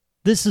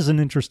 This is an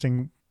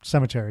interesting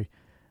cemetery.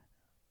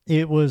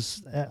 It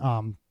was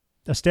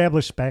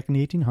established back in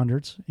the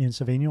 1800s in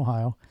Sylvania,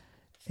 Ohio.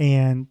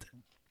 And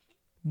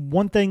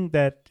one thing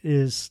that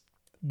is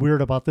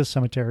weird about this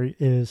cemetery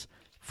is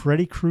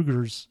Freddy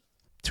Krueger's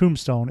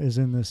tombstone is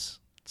in this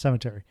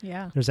cemetery.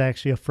 Yeah. There's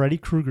actually a Freddy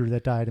Krueger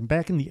that died. And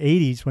back in the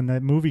 80s when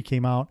that movie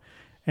came out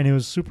and it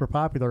was super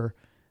popular,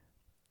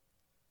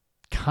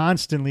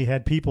 constantly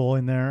had people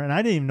in there. And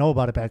I didn't even know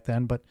about it back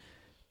then, but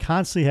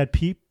constantly had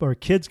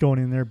kids going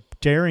in there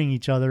daring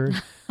each other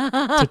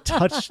to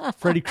touch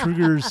Freddy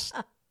Krueger's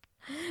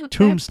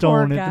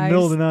tombstone at the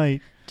middle of the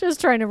night. Just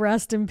trying to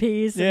rest in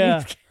peace.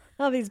 Yeah.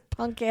 All these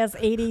punk ass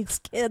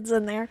 80s kids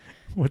in there.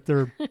 With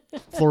their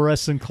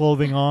fluorescent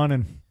clothing on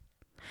and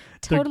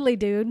totally,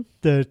 dude.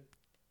 The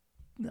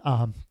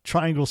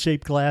triangle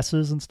shaped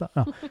glasses and stuff.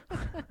 Oh.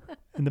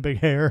 And the big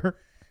hair.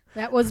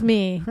 That was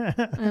me.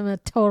 I'm a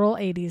total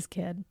 80s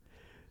kid.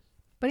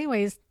 But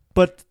anyways.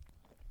 But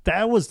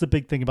that was the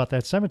big thing about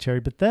that cemetery.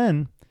 But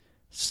then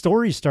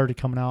stories started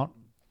coming out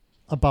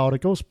about a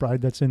ghost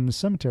bride that's in the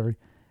cemetery.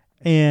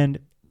 And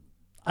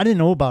I didn't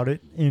know about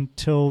it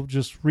until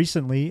just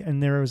recently.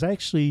 And there was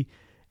actually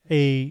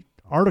a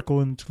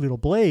article in Toledo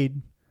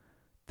Blade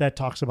that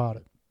talks about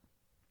it.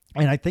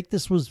 And I think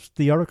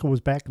the article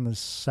was back in the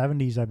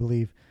 70s, I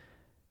believe,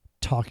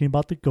 talking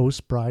about the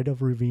ghost bride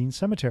of Ravine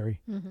Cemetery.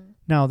 Mm-hmm.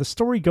 Now, the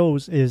story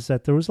goes is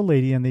that there was a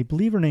lady, and they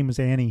believe her name was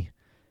Annie.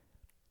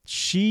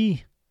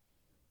 She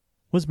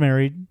was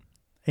married,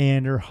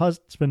 and her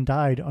husband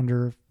died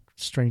under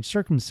strange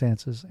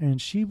circumstances,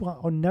 and she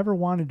never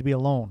wanted to be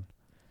alone.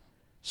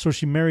 So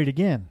she married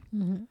again.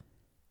 Mm-hmm.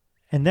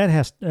 And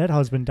that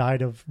husband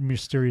died of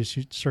mysterious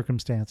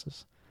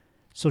circumstances.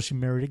 So she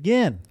married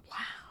again. Wow.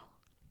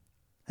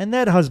 And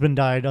that husband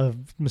died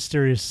of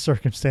mysterious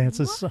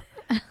circumstances. So,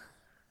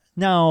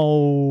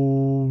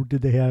 now,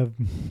 did they have...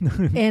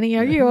 Annie,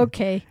 are you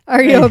okay?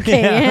 Are you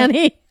okay,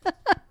 Annie?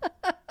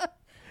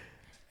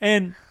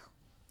 And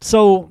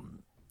so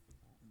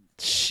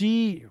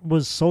she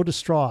was so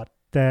distraught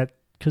that,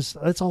 because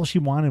that's all she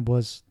wanted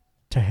was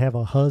to have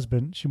a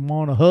husband. She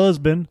wanted a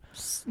husband.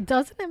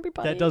 Doesn't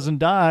everybody? That doesn't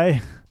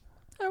die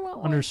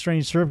under one.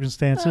 strange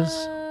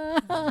circumstances.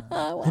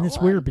 And it's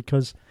weird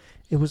because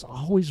it was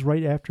always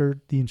right after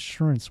the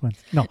insurance went.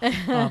 No.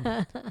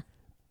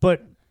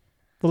 But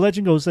the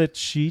legend goes that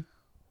she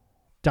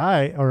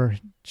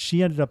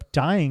ended up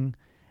dying,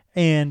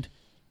 and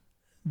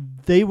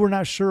they were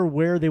not sure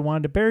where they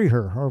wanted to bury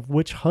her or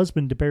which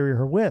husband to bury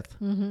her with.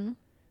 Mm-hmm.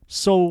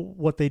 So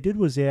what they did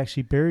was they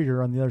actually buried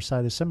her on the other side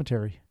of the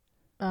cemetery.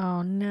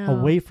 Oh, no.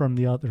 Away from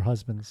the other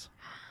husbands.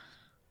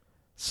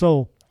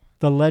 So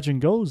the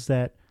legend goes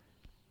that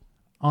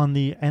on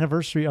the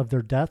anniversary of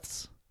their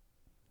deaths,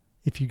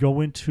 if you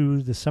go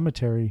into the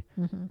cemetery,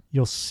 mm-hmm.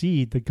 you'll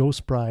see the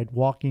ghost bride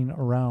walking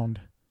around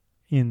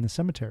in the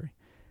cemetery.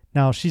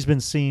 Now, she's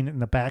been seen in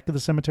the back of the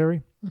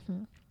cemetery,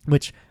 mm-hmm.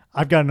 which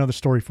I've got another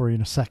story for you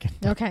in a second.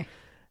 Okay.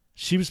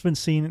 She's been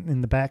seen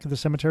in the back of the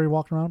cemetery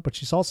walking around, but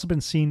she's also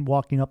been seen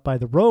walking up by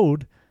the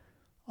road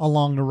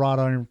along the wrought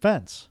iron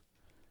fence.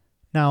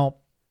 Now,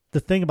 the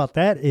thing about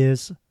that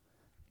is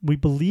we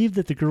believe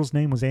that the girl's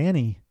name was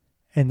Annie,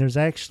 and there's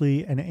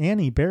actually an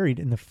Annie buried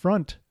in the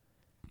front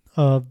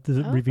of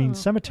the Ravine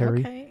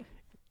Cemetery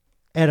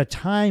at a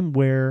time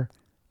where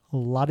a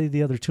lot of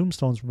the other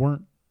tombstones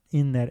weren't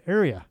in that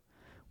area,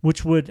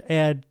 which would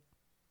add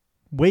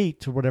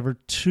weight or whatever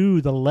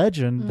to the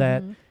legend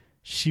that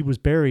she was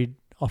buried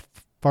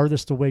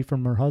farthest away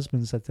from her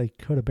husband's that they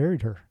could have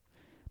buried her.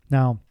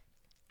 Now,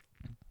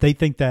 they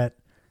think that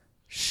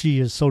she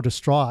is so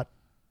distraught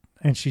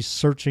and she's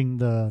searching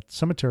the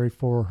cemetery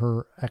for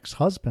her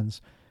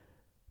ex-husbands,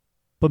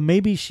 but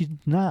maybe she's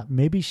not.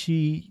 Maybe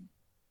she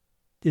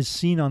is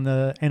seen on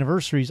the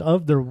anniversaries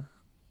of their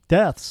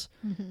deaths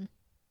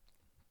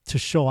to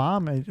show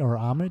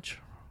Amish.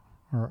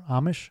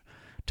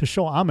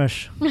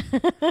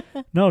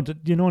 No,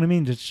 you know what I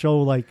mean? To show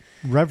like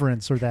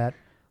reverence or that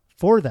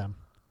for them.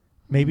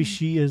 Maybe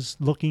she is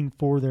looking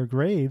for their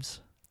graves.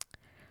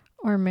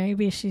 Or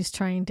maybe she's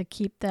trying to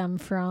keep them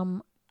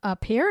from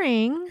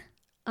appearing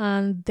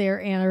on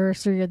their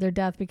anniversary of their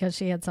death because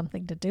she had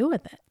something to do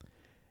with it.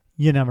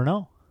 You never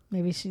know.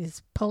 Maybe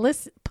she's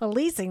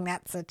policing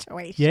that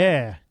situation.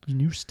 Yeah.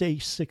 You stay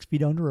 6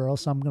 feet under or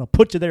else I'm going to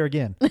put you there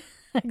again.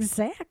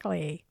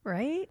 Exactly.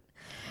 Right?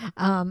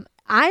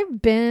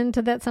 I've been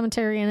to that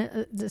cemetery,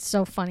 and it's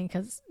so funny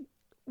because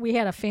we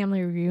had a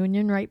family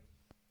reunion right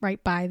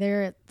by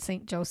there at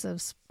St.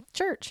 Joseph's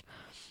Church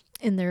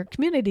in their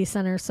community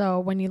center. So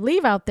when you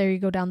leave out there, you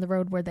go down the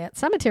road where that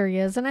cemetery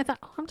is. And I thought,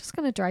 I'm just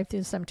going to drive through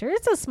the cemetery.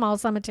 It's a small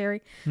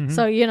cemetery. Mm-hmm.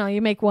 So,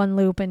 you make one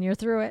loop and you're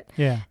through it.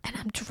 Yeah. And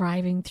I'm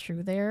driving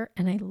through there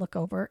and I look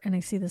over and I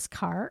see this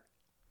car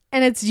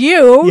and it's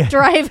you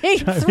driving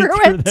through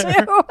it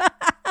too.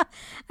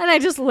 And I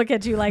just look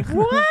at you like,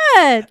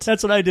 what?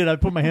 That's what I did. I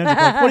put my hands up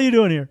like, what are you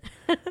doing here?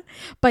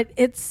 But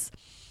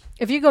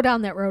if you go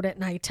down that road at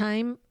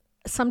nighttime,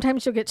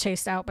 sometimes you'll get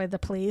chased out by the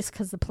police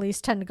because the police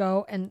tend to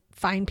go and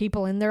find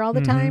people in there all the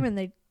time, and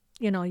they,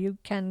 you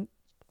can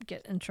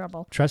get in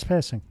trouble.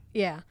 Trespassing.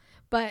 Yeah.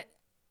 But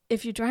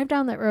if you drive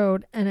down that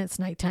road and it's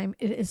nighttime,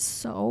 it is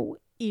so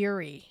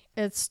eerie.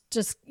 It's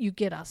just, you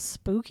get a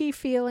spooky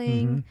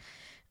feeling. Mm-hmm.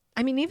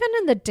 I mean, even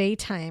in the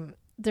daytime,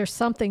 there's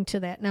something to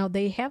that. Now,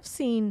 they have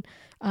seen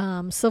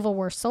Civil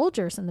War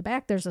soldiers in the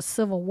back. There's a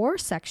Civil War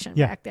section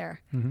back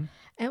there. Mm-hmm.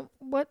 And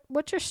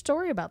what's your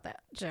story about that,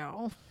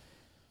 Joe?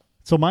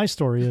 So my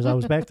story is I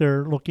was back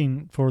there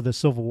looking for the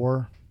Civil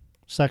War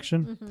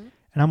section,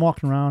 and I'm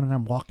walking around and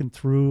I'm walking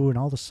through, and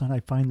all of a sudden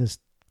I find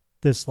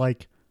this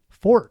like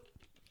fort,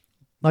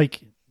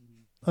 like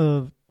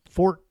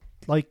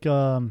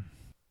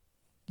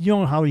you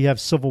know how you have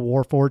Civil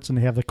War forts and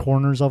they have the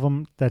corners of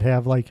them that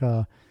have like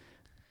the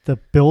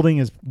building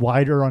is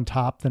wider on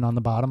top than on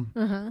the bottom.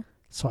 Uh-huh.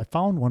 So I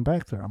found one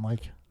back there. I'm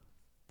like,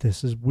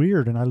 this is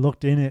weird, and I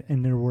looked in it,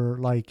 and there were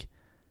like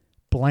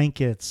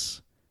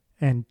blankets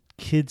and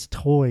kids'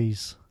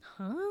 toys.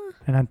 Huh?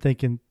 And I'm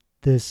thinking,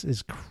 this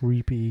is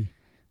creepy.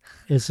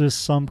 Is this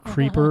some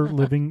creeper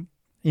living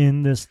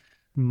in this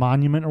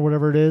monument or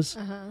whatever it is?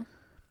 Uh-huh.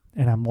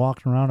 and I'm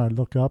walking around. I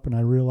look up and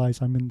I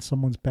realize I'm in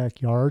someone's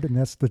backyard, and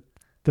that's the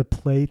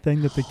play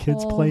thing that the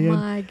kids play in. Oh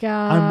my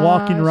god! I'm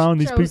walking around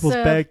these people's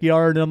Joseph.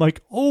 backyard, and I'm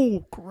like,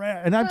 oh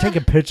crap! And I'm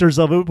taking pictures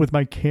of it with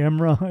my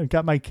camera. I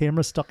got my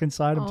camera stuck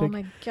inside. Oh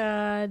my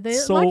god!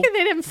 So Lucky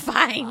they didn't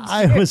find you.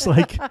 I was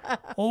like,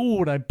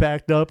 oh, and I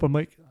backed up. I'm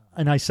like,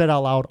 and I said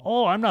out loud,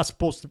 oh, I'm not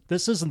supposed to.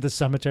 This isn't the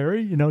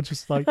cemetery,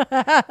 just like,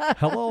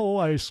 hello,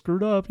 I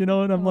screwed up, and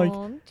I'm like,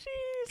 oh,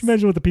 jeez.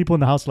 imagine what the people in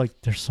the house are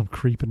like. There's some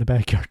creep in the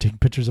backyard taking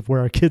pictures of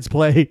where our kids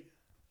play.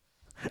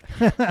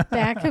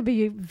 That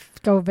could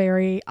go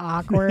very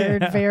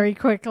awkward very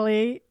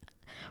quickly.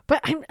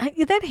 But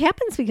that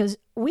happens because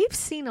we've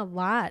seen a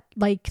lot.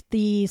 Like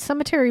the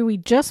cemetery we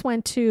just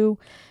went to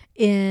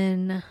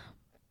in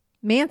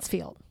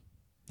Mansfield.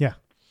 Yeah.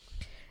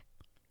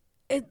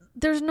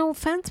 There's no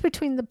fence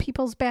between the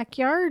people's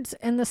backyards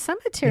and the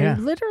cemetery. Yeah.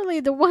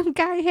 Literally, the one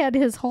guy had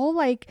his whole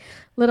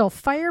little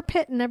fire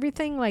pit and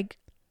everything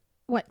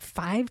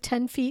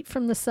 5-10 feet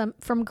from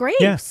from graves.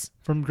 Yes,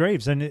 from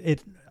graves.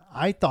 And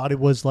I thought it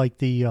was like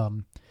the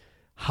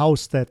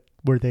house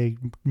where they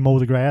mow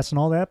the grass and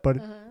all that, but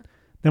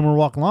then we're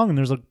walking along and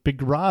there's a big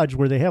garage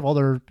where they have all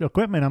their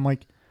equipment. I'm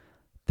like,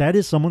 that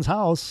is someone's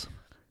house,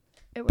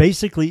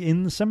 basically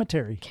in the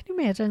cemetery. Can you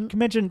imagine? Can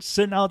you imagine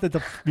sitting out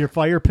at your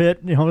fire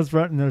pit, in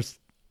front, and there's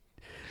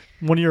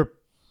one of your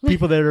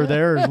people that are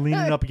there is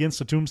leaning up against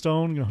the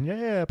tombstone, going,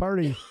 "Yeah,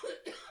 party."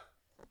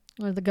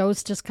 Or the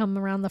ghosts just come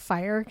around the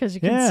fire because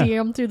you can see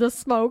them through the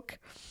smoke.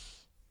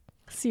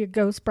 See a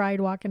ghost bride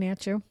walking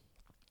at you.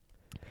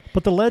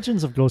 But the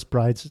legends of ghost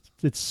brides,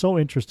 it's so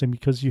interesting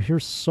because you hear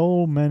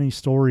so many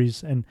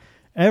stories, and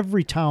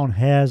every town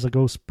has a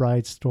ghost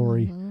bride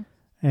story. Mm-hmm.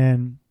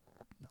 And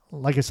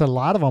like I said, a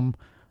lot of them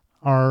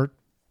are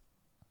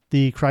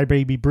the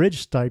Crybaby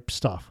Bridge type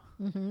stuff.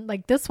 Mm-hmm.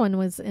 Like this one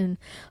was in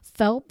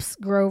Phelps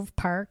Grove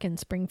Park in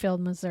Springfield,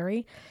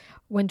 Missouri.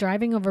 When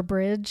driving over a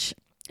bridge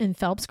in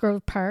Phelps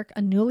Grove Park,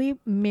 a newly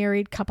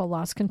married couple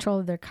lost control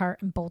of their car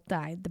and both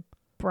died. The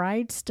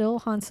bride still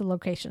haunts the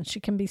location. She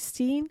can be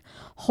seen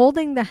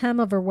holding the hem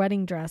of her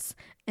wedding dress,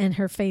 and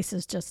her face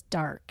is just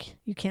dark.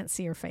 You can't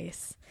see her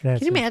face. Can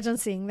you imagine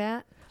seeing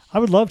that? I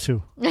would love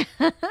to.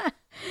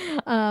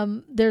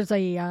 There's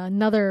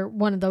another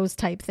one of those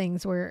type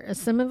things where a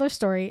similar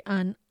story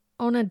on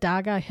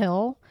Onondaga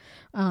Hill,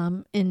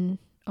 in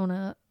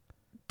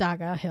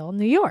Onondaga Hill,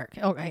 New York.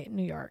 Okay,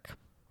 New York.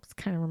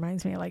 Kind of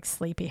reminds me of like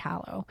Sleepy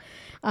Hollow.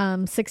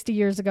 60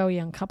 years ago, a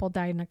young couple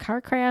died in a car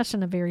crash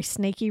on a very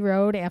snaky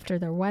road after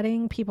their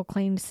wedding. People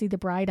claim to see the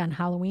bride on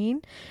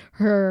Halloween.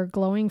 Her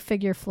glowing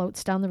figure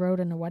floats down the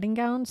road in a wedding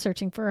gown,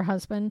 searching for her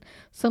husband.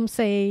 Some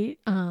say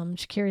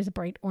she carries a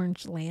bright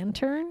orange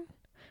lantern,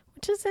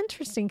 which is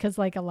interesting because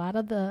like a lot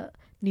of the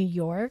New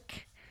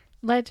York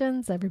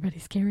legends,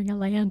 everybody's carrying a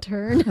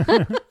lantern.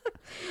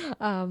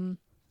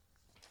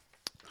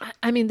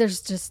 I mean,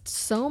 there's just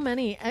so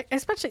many,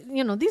 especially,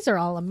 these are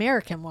all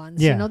American ones.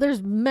 Yeah.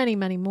 There's many,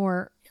 many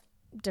more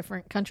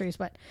different countries,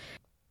 but,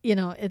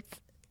 it's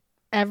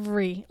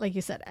like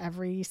you said,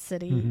 every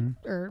city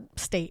or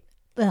state.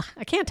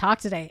 I can't talk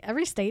today.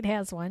 Every state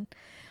has one,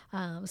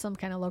 some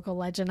kind of local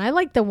legend. I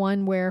like the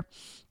one where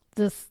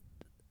I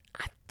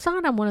saw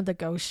it on one of the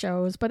ghost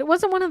shows, but it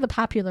wasn't one of the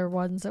popular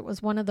ones. It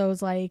was one of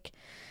those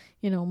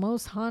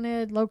most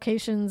haunted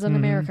locations in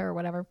America or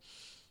whatever.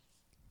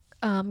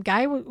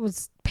 Guy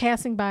was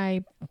passing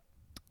by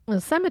a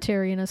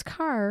cemetery in his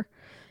car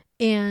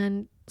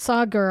and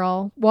saw a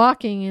girl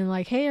walking and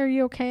like, hey, are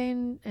you okay?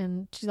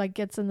 And she like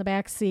gets in the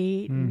back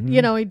seat and,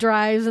 he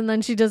drives and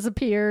then she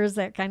disappears,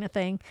 that kind of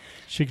thing.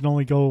 She can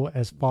only go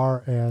as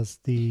far as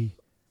the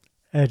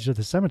edge of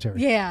the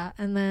cemetery. Yeah.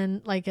 And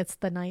then like it's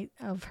the night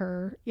of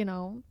her,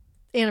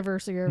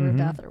 anniversary of her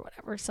death or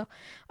whatever. So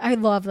I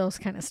love those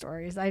kind of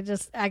stories. I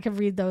could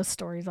read those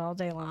stories all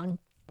day long.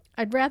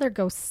 I'd rather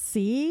go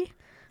see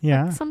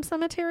some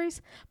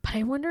cemeteries, but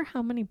I wonder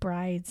how many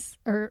brides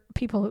or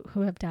people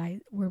who have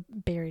died were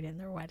buried in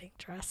their wedding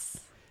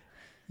dress.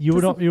 You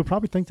would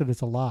probably think that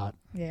it's a lot.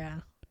 Yeah.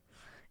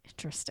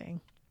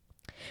 Interesting.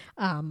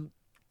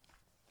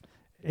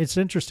 It's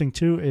interesting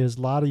too is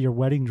a lot of your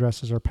wedding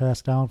dresses are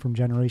passed down from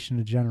generation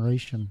to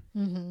generation.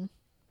 Mm-hmm.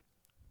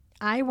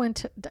 I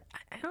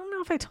don't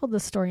know if I told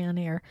this story on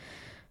air,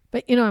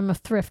 but I'm a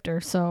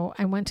thrifter, so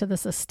I went to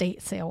this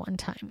estate sale one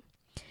time,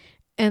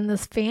 and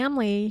this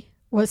family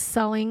was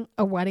selling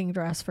a wedding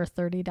dress for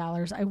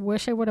 $30. I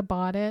wish I would have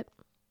bought it,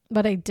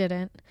 but I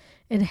didn't.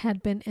 It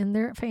had been in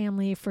their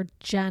family for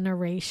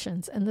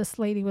generations. And this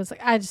lady was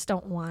like, I just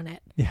don't want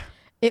it. Yeah.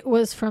 It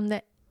was from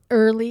the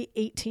early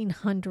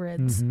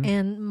 1800s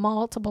and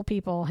multiple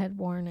people had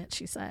worn it,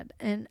 she said.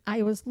 And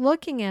I was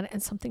looking at it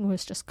and something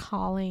was just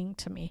calling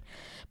to me.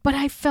 But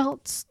I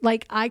felt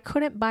like I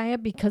couldn't buy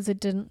it because it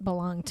didn't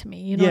belong to me.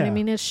 You know what I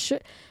mean?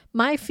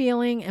 My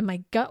feeling and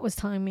my gut was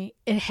telling me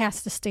it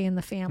has to stay in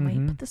the family.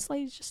 But this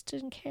lady just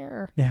didn't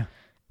care. Yeah.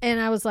 And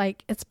I was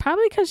like, it's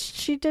probably because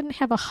she didn't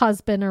have a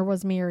husband or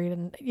was married.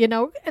 And,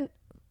 and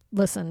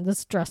listen,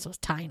 this dress was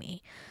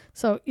tiny.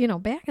 So,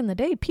 back in the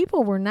day,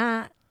 people were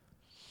not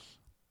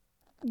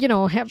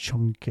have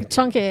Chunky.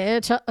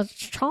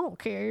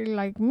 chunky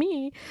like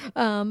me.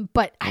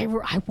 But I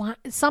want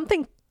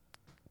something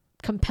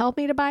compelled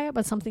me to buy it,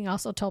 but something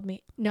also told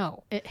me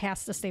no, it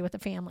has to stay with the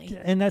family.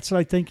 And that's what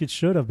I think it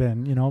should have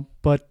been,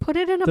 but Put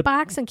it in a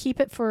box and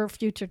keep it for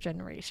future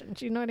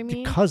generations. You know what I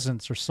mean?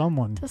 Cousins or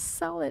someone. To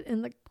sell it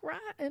in the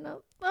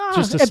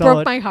Just to it sell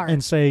broke my heart.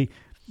 and say,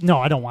 no,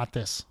 I don't want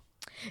this.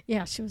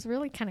 Yeah, she was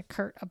really kind of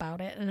curt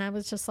about it. And I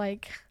was just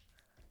like,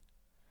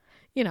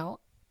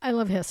 I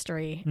love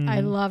history. I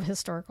love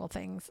historical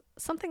things.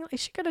 Something like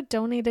she could have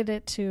donated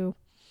it to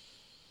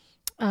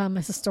a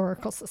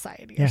historical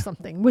society or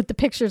something with the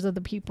pictures of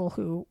the people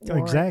who wore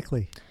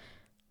exactly.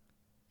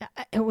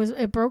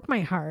 It broke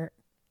my heart.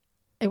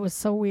 It was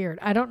so weird.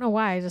 I don't know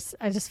why.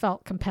 I just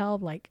felt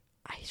compelled, like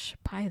I should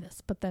buy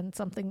this, but then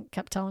something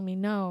kept telling me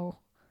no.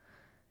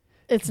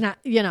 It's not,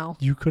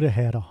 You could have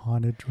had a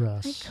haunted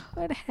dress. I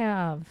could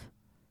have.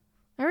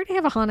 I already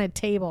have a haunted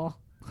table.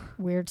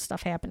 Weird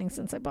stuff happening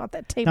since I bought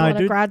that table at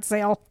a garage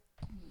sale.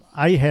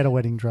 I had a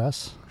wedding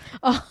dress.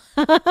 Oh,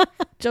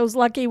 Joe's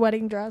lucky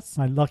wedding dress.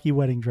 My lucky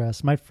wedding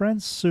dress. My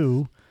friend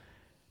Sue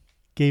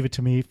gave it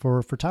to me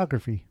for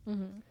photography.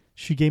 Mm-hmm.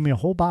 She gave me a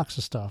whole box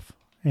of stuff,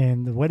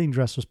 and the wedding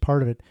dress was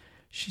part of it.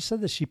 She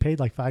said that she paid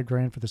like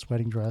 $5,000 for this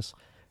wedding dress,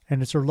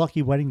 and it's her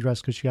lucky wedding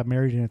dress because she got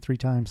married in it 3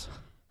 times.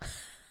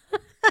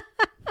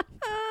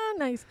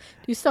 Nice.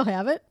 Do you still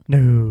have it?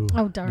 No.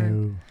 Oh,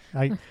 darn.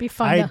 No. Be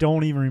fun I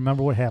don't even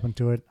remember what happened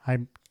to it. I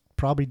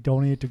probably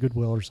donated it to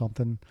Goodwill or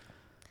something.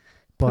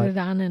 Put it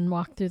on and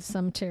walk through the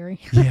cemetery.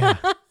 Yeah.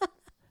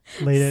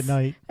 Late at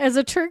night. As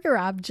a trigger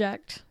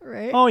object,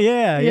 right? Oh,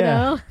 yeah, you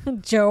know?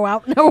 Joe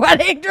out in a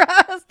wedding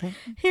dress.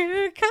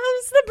 Here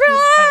comes the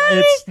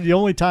bride. It's the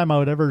only time I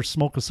would ever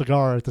smoke a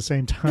cigar at the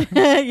same time.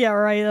 Yeah,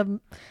 right.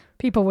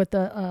 People with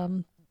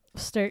the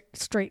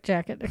straight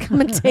jacket to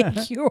come and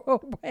take you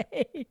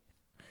away.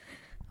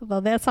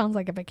 Although that sounds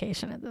like a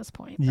vacation at this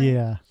point. Right?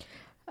 Yeah.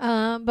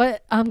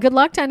 But good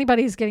luck to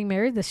anybody who's getting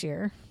married this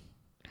year.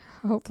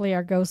 Hopefully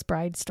our ghost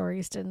bride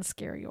stories didn't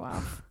scare you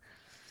off.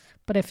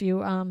 But if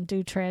you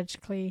do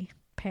tragically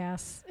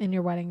pass in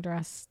your wedding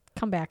dress,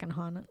 come back and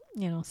haunt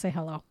it. Say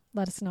hello.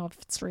 Let us know if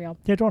it's real.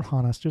 Yeah, don't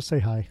haunt us. Just say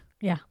hi.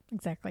 Yeah,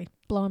 exactly.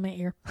 Blow in my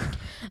ear.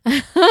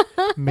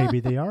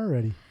 Maybe they are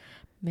ready.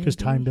 Because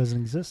time doesn't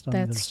exist on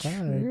the other side.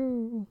 That's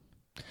true.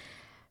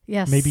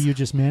 Yes. Maybe you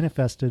just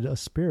manifested a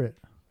spirit.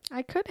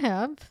 I could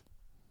have.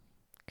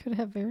 Could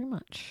have very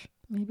much.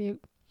 Maybe.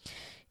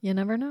 You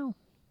never know.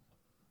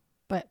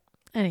 But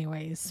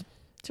anyways,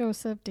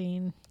 Joseph,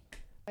 Dean.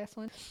 Last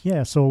one.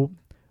 Yeah, so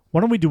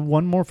why don't we do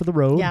one more for the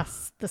road?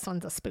 Yes, this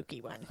one's a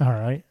spooky one. All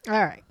right.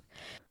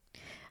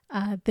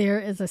 There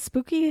is a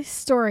spooky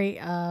story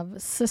of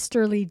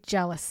sisterly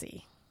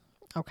jealousy.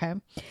 Okay.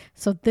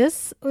 So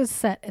this was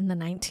set in the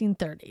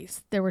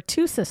 1930s. There were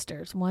 2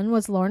 sisters. One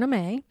was Lorna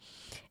May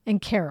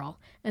and Carol,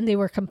 and they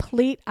were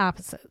complete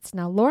opposites.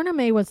 Now, Lorna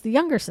May was the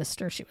younger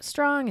sister. She was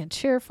strong and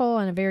cheerful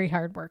and a very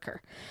hard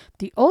worker.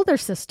 The older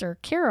sister,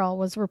 Carol,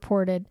 was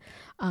reported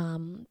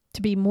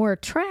to be more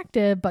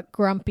attractive but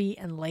grumpy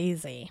and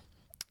lazy.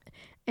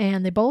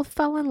 And they both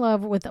fell in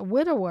love with a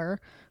widower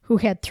who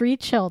had 3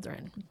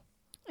 children.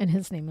 And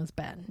his name was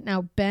Ben.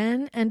 Now,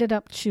 Ben ended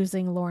up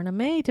choosing Lorna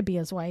May to be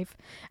his wife,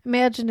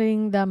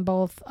 imagining them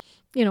both,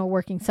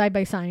 working side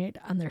by side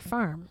on their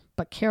farm.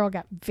 But Carol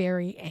got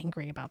very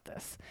angry about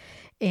this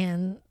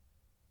and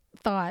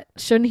thought,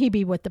 shouldn't he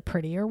be with the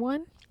prettier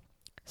one?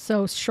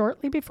 So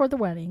shortly before the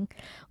wedding,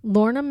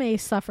 Lorna May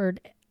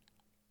suffered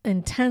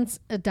intense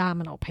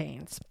abdominal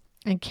pains,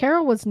 and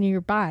Carol was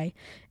nearby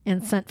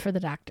and sent for the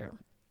doctor.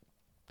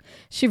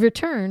 She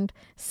returned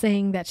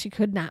saying that she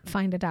could not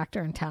find a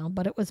doctor in town,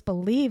 but it was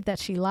believed that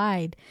she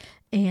lied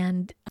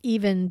and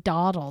even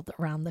dawdled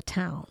around the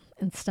town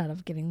instead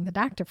of getting the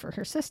doctor for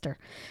her sister.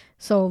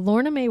 So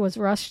Lorna May was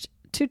rushed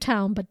to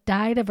town but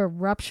died of a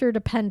ruptured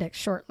appendix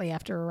shortly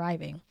after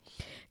arriving.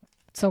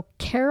 So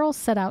Carol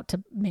set out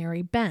to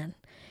marry Ben.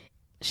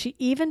 She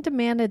even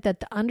demanded that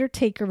the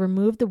undertaker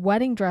remove the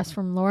wedding dress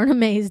from Lorna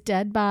May's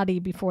dead body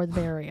before the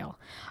burial.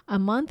 A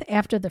month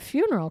after the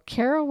funeral,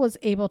 Carol was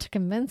able to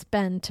convince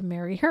Ben to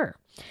marry her.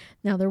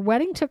 Now, their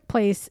wedding took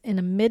place in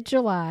a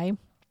mid-July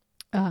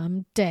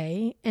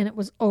day, and it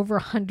was over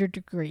 100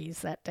 degrees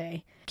that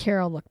day.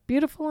 Carol looked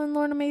beautiful in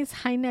Lorna May's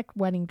high-neck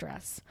wedding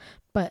dress,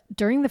 but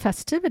during the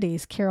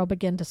festivities, Carol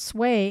began to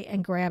sway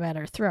and grab at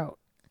her throat.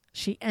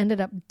 She ended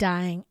up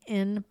dying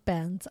in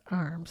Ben's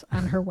arms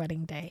on her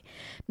wedding day.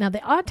 Now,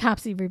 the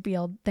autopsy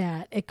revealed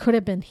that it could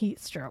have been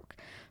heat stroke.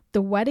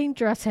 The wedding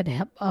dress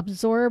had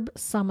absorbed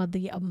some of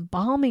the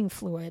embalming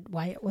fluid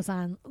while it was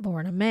on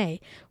Lorna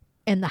May,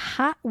 and the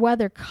hot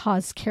weather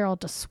caused Carol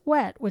to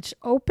sweat, which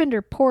opened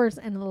her pores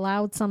and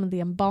allowed some of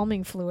the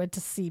embalming fluid to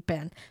seep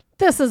in.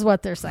 This is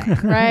what they're saying,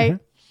 right?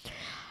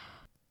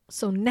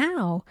 So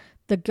now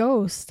the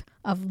ghost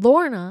of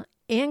Lorna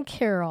and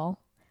Carol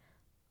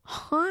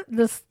haunt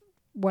this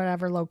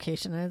whatever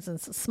location it is.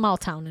 It's a small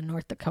town in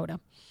North Dakota.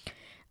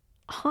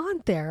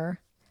 Haunt there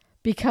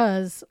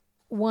because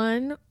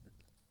one,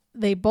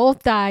 they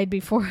both died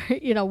before,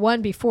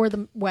 one before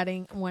the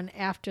wedding, one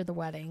after the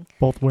wedding.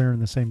 Both wearing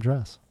the same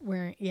dress.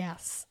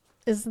 Yes.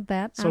 Isn't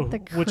that So not the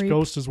creep? which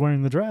ghost is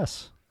wearing the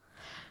dress?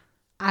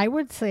 I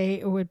would say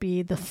it would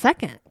be the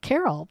second,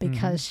 Carol,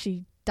 because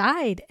she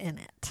died in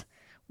it,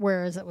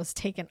 whereas it was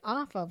taken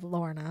off of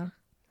Lorna.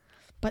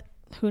 But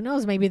who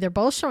knows? Maybe they're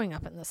both showing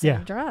up in the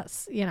same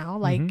dress.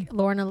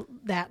 Lorna,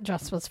 that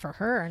dress was for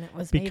her, and it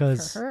was made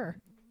for her.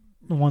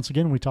 Once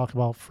again, we talk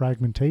about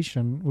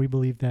fragmentation. We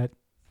believe that,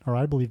 or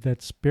I believe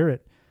that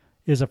spirit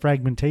is a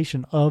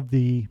fragmentation of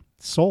the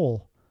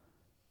soul.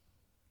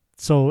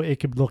 So it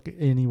could look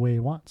any way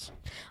it wants.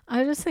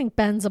 I just think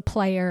Ben's a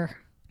player.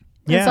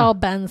 Yeah. It's all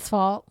Ben's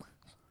fault.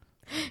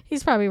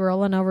 He's probably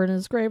rolling over in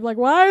his grave like,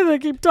 why do they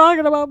keep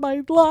talking about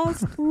my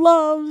lost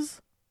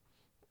loves?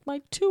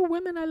 My 2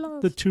 women I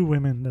love. The 2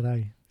 women that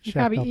I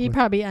shacked up He with.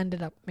 probably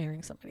ended up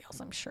marrying somebody else,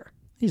 I'm sure.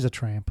 He's a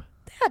tramp.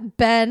 That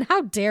Ben,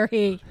 how dare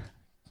he?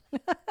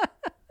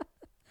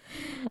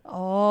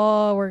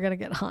 Oh, we're going to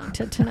get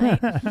haunted tonight.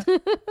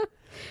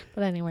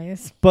 But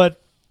anyways.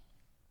 But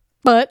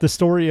the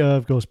story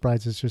of Ghost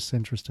Brides is just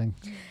interesting.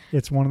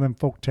 It's one of them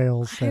folk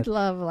tales. I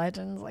love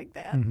legends like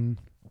that. Mm-hmm.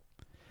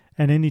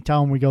 And any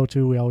town we go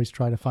to, we always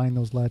try to find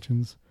those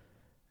legends.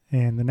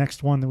 And the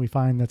next one that we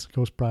find that's a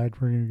Ghost Bride,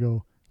 we're going to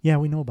go, yeah,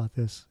 we know about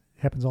this.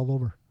 It happens all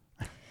over.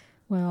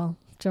 Well,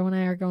 Joe and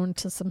I are going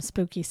to some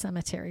spooky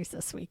cemeteries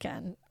this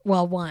weekend.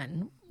 Well,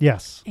 one.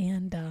 Yes.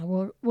 And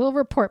we'll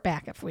report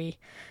back if we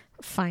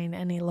find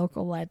any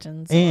local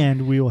legends.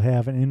 And we will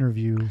have an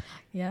interview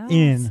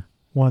in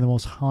one of the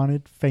most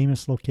haunted,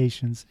 famous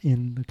locations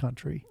in the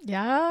country.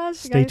 Yes.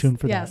 Stay tuned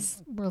for that.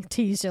 Yes. We'll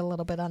tease you a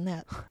little bit on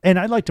that. And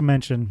I'd like to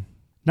mention,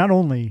 not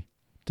only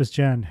does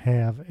Jen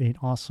have an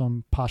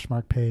awesome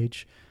Poshmark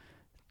page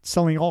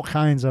selling all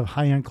kinds of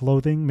high-end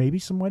clothing, maybe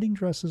some wedding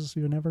dresses,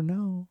 you never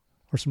know,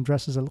 or some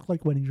dresses that look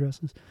like wedding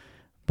dresses.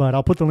 But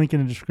I'll put the link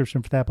in the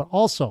description for that. But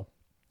also,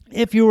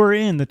 if you are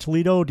in the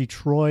Toledo,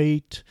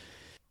 Detroit,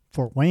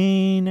 Fort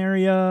Wayne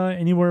area,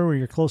 anywhere where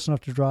you're close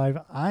enough to drive,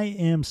 I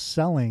am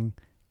selling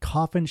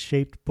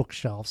coffin-shaped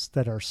bookshelves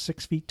that are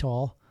 6 feet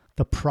tall,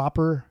 the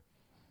proper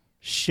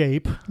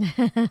shape.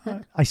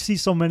 I see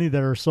so many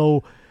that are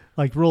so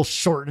like real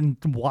short and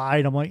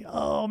wide. I'm like,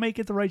 oh, make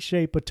it the right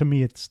shape. But to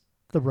me, it's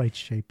the right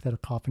shape that a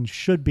coffin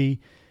should be.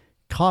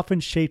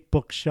 Coffin-shaped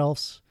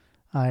bookshelves.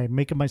 I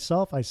make them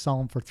myself. I sell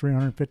them for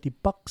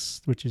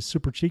 $350, which is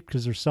super cheap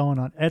because they're selling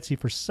on Etsy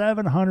for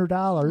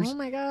 $700. Oh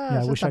my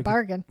gosh, that's a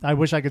bargain. I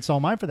wish I could sell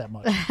mine for that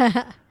much.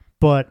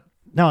 But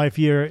no, if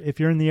you're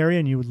in the area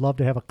and you would love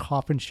to have a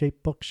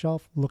coffin-shaped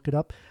bookshelf, look it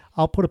up.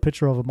 I'll put a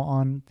picture of them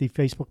on the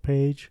Facebook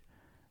page,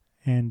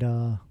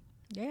 and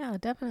yeah,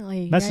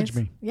 definitely message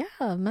me.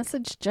 Yeah,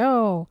 message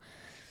Joe.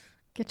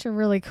 Get your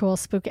really cool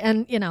spooky,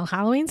 and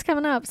Halloween's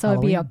coming up, so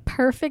it'd be a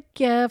perfect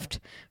gift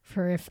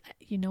for if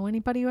you know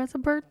anybody who has a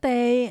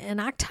birthday in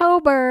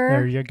October.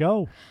 There you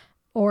go.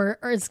 Or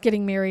is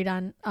getting married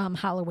on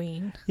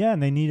Halloween. Yeah,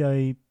 and they need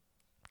a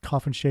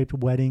coffin-shaped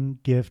wedding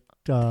gift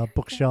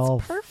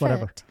bookshelf,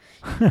 whatever.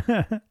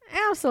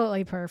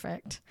 Absolutely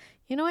perfect.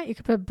 You know what? You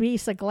could put a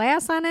piece of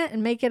glass on it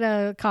and make it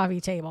a coffee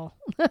table.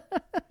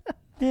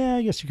 Yeah,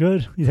 I guess you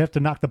could. You'd have to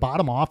knock the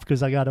bottom off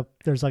because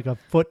there's like a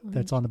foot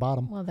that's on the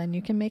bottom. Well, then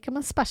you can make them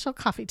a special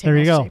coffee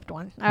table shaped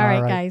one. All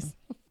right, guys.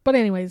 But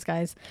anyways,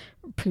 guys,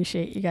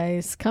 appreciate you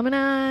guys coming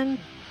on.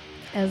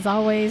 As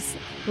always,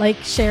 like,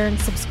 share, and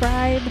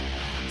subscribe.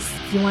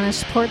 If you want to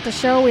support the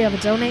show, we have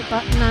a donate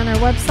button on our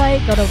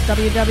website. Go to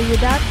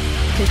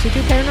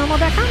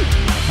www.222paranormal.com.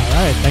 All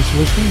right. Thanks for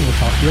listening. We'll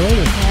talk to you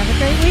later. Have a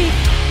great week.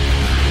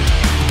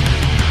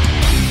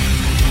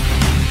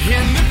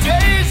 In the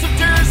days of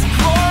Jersey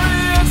Glory.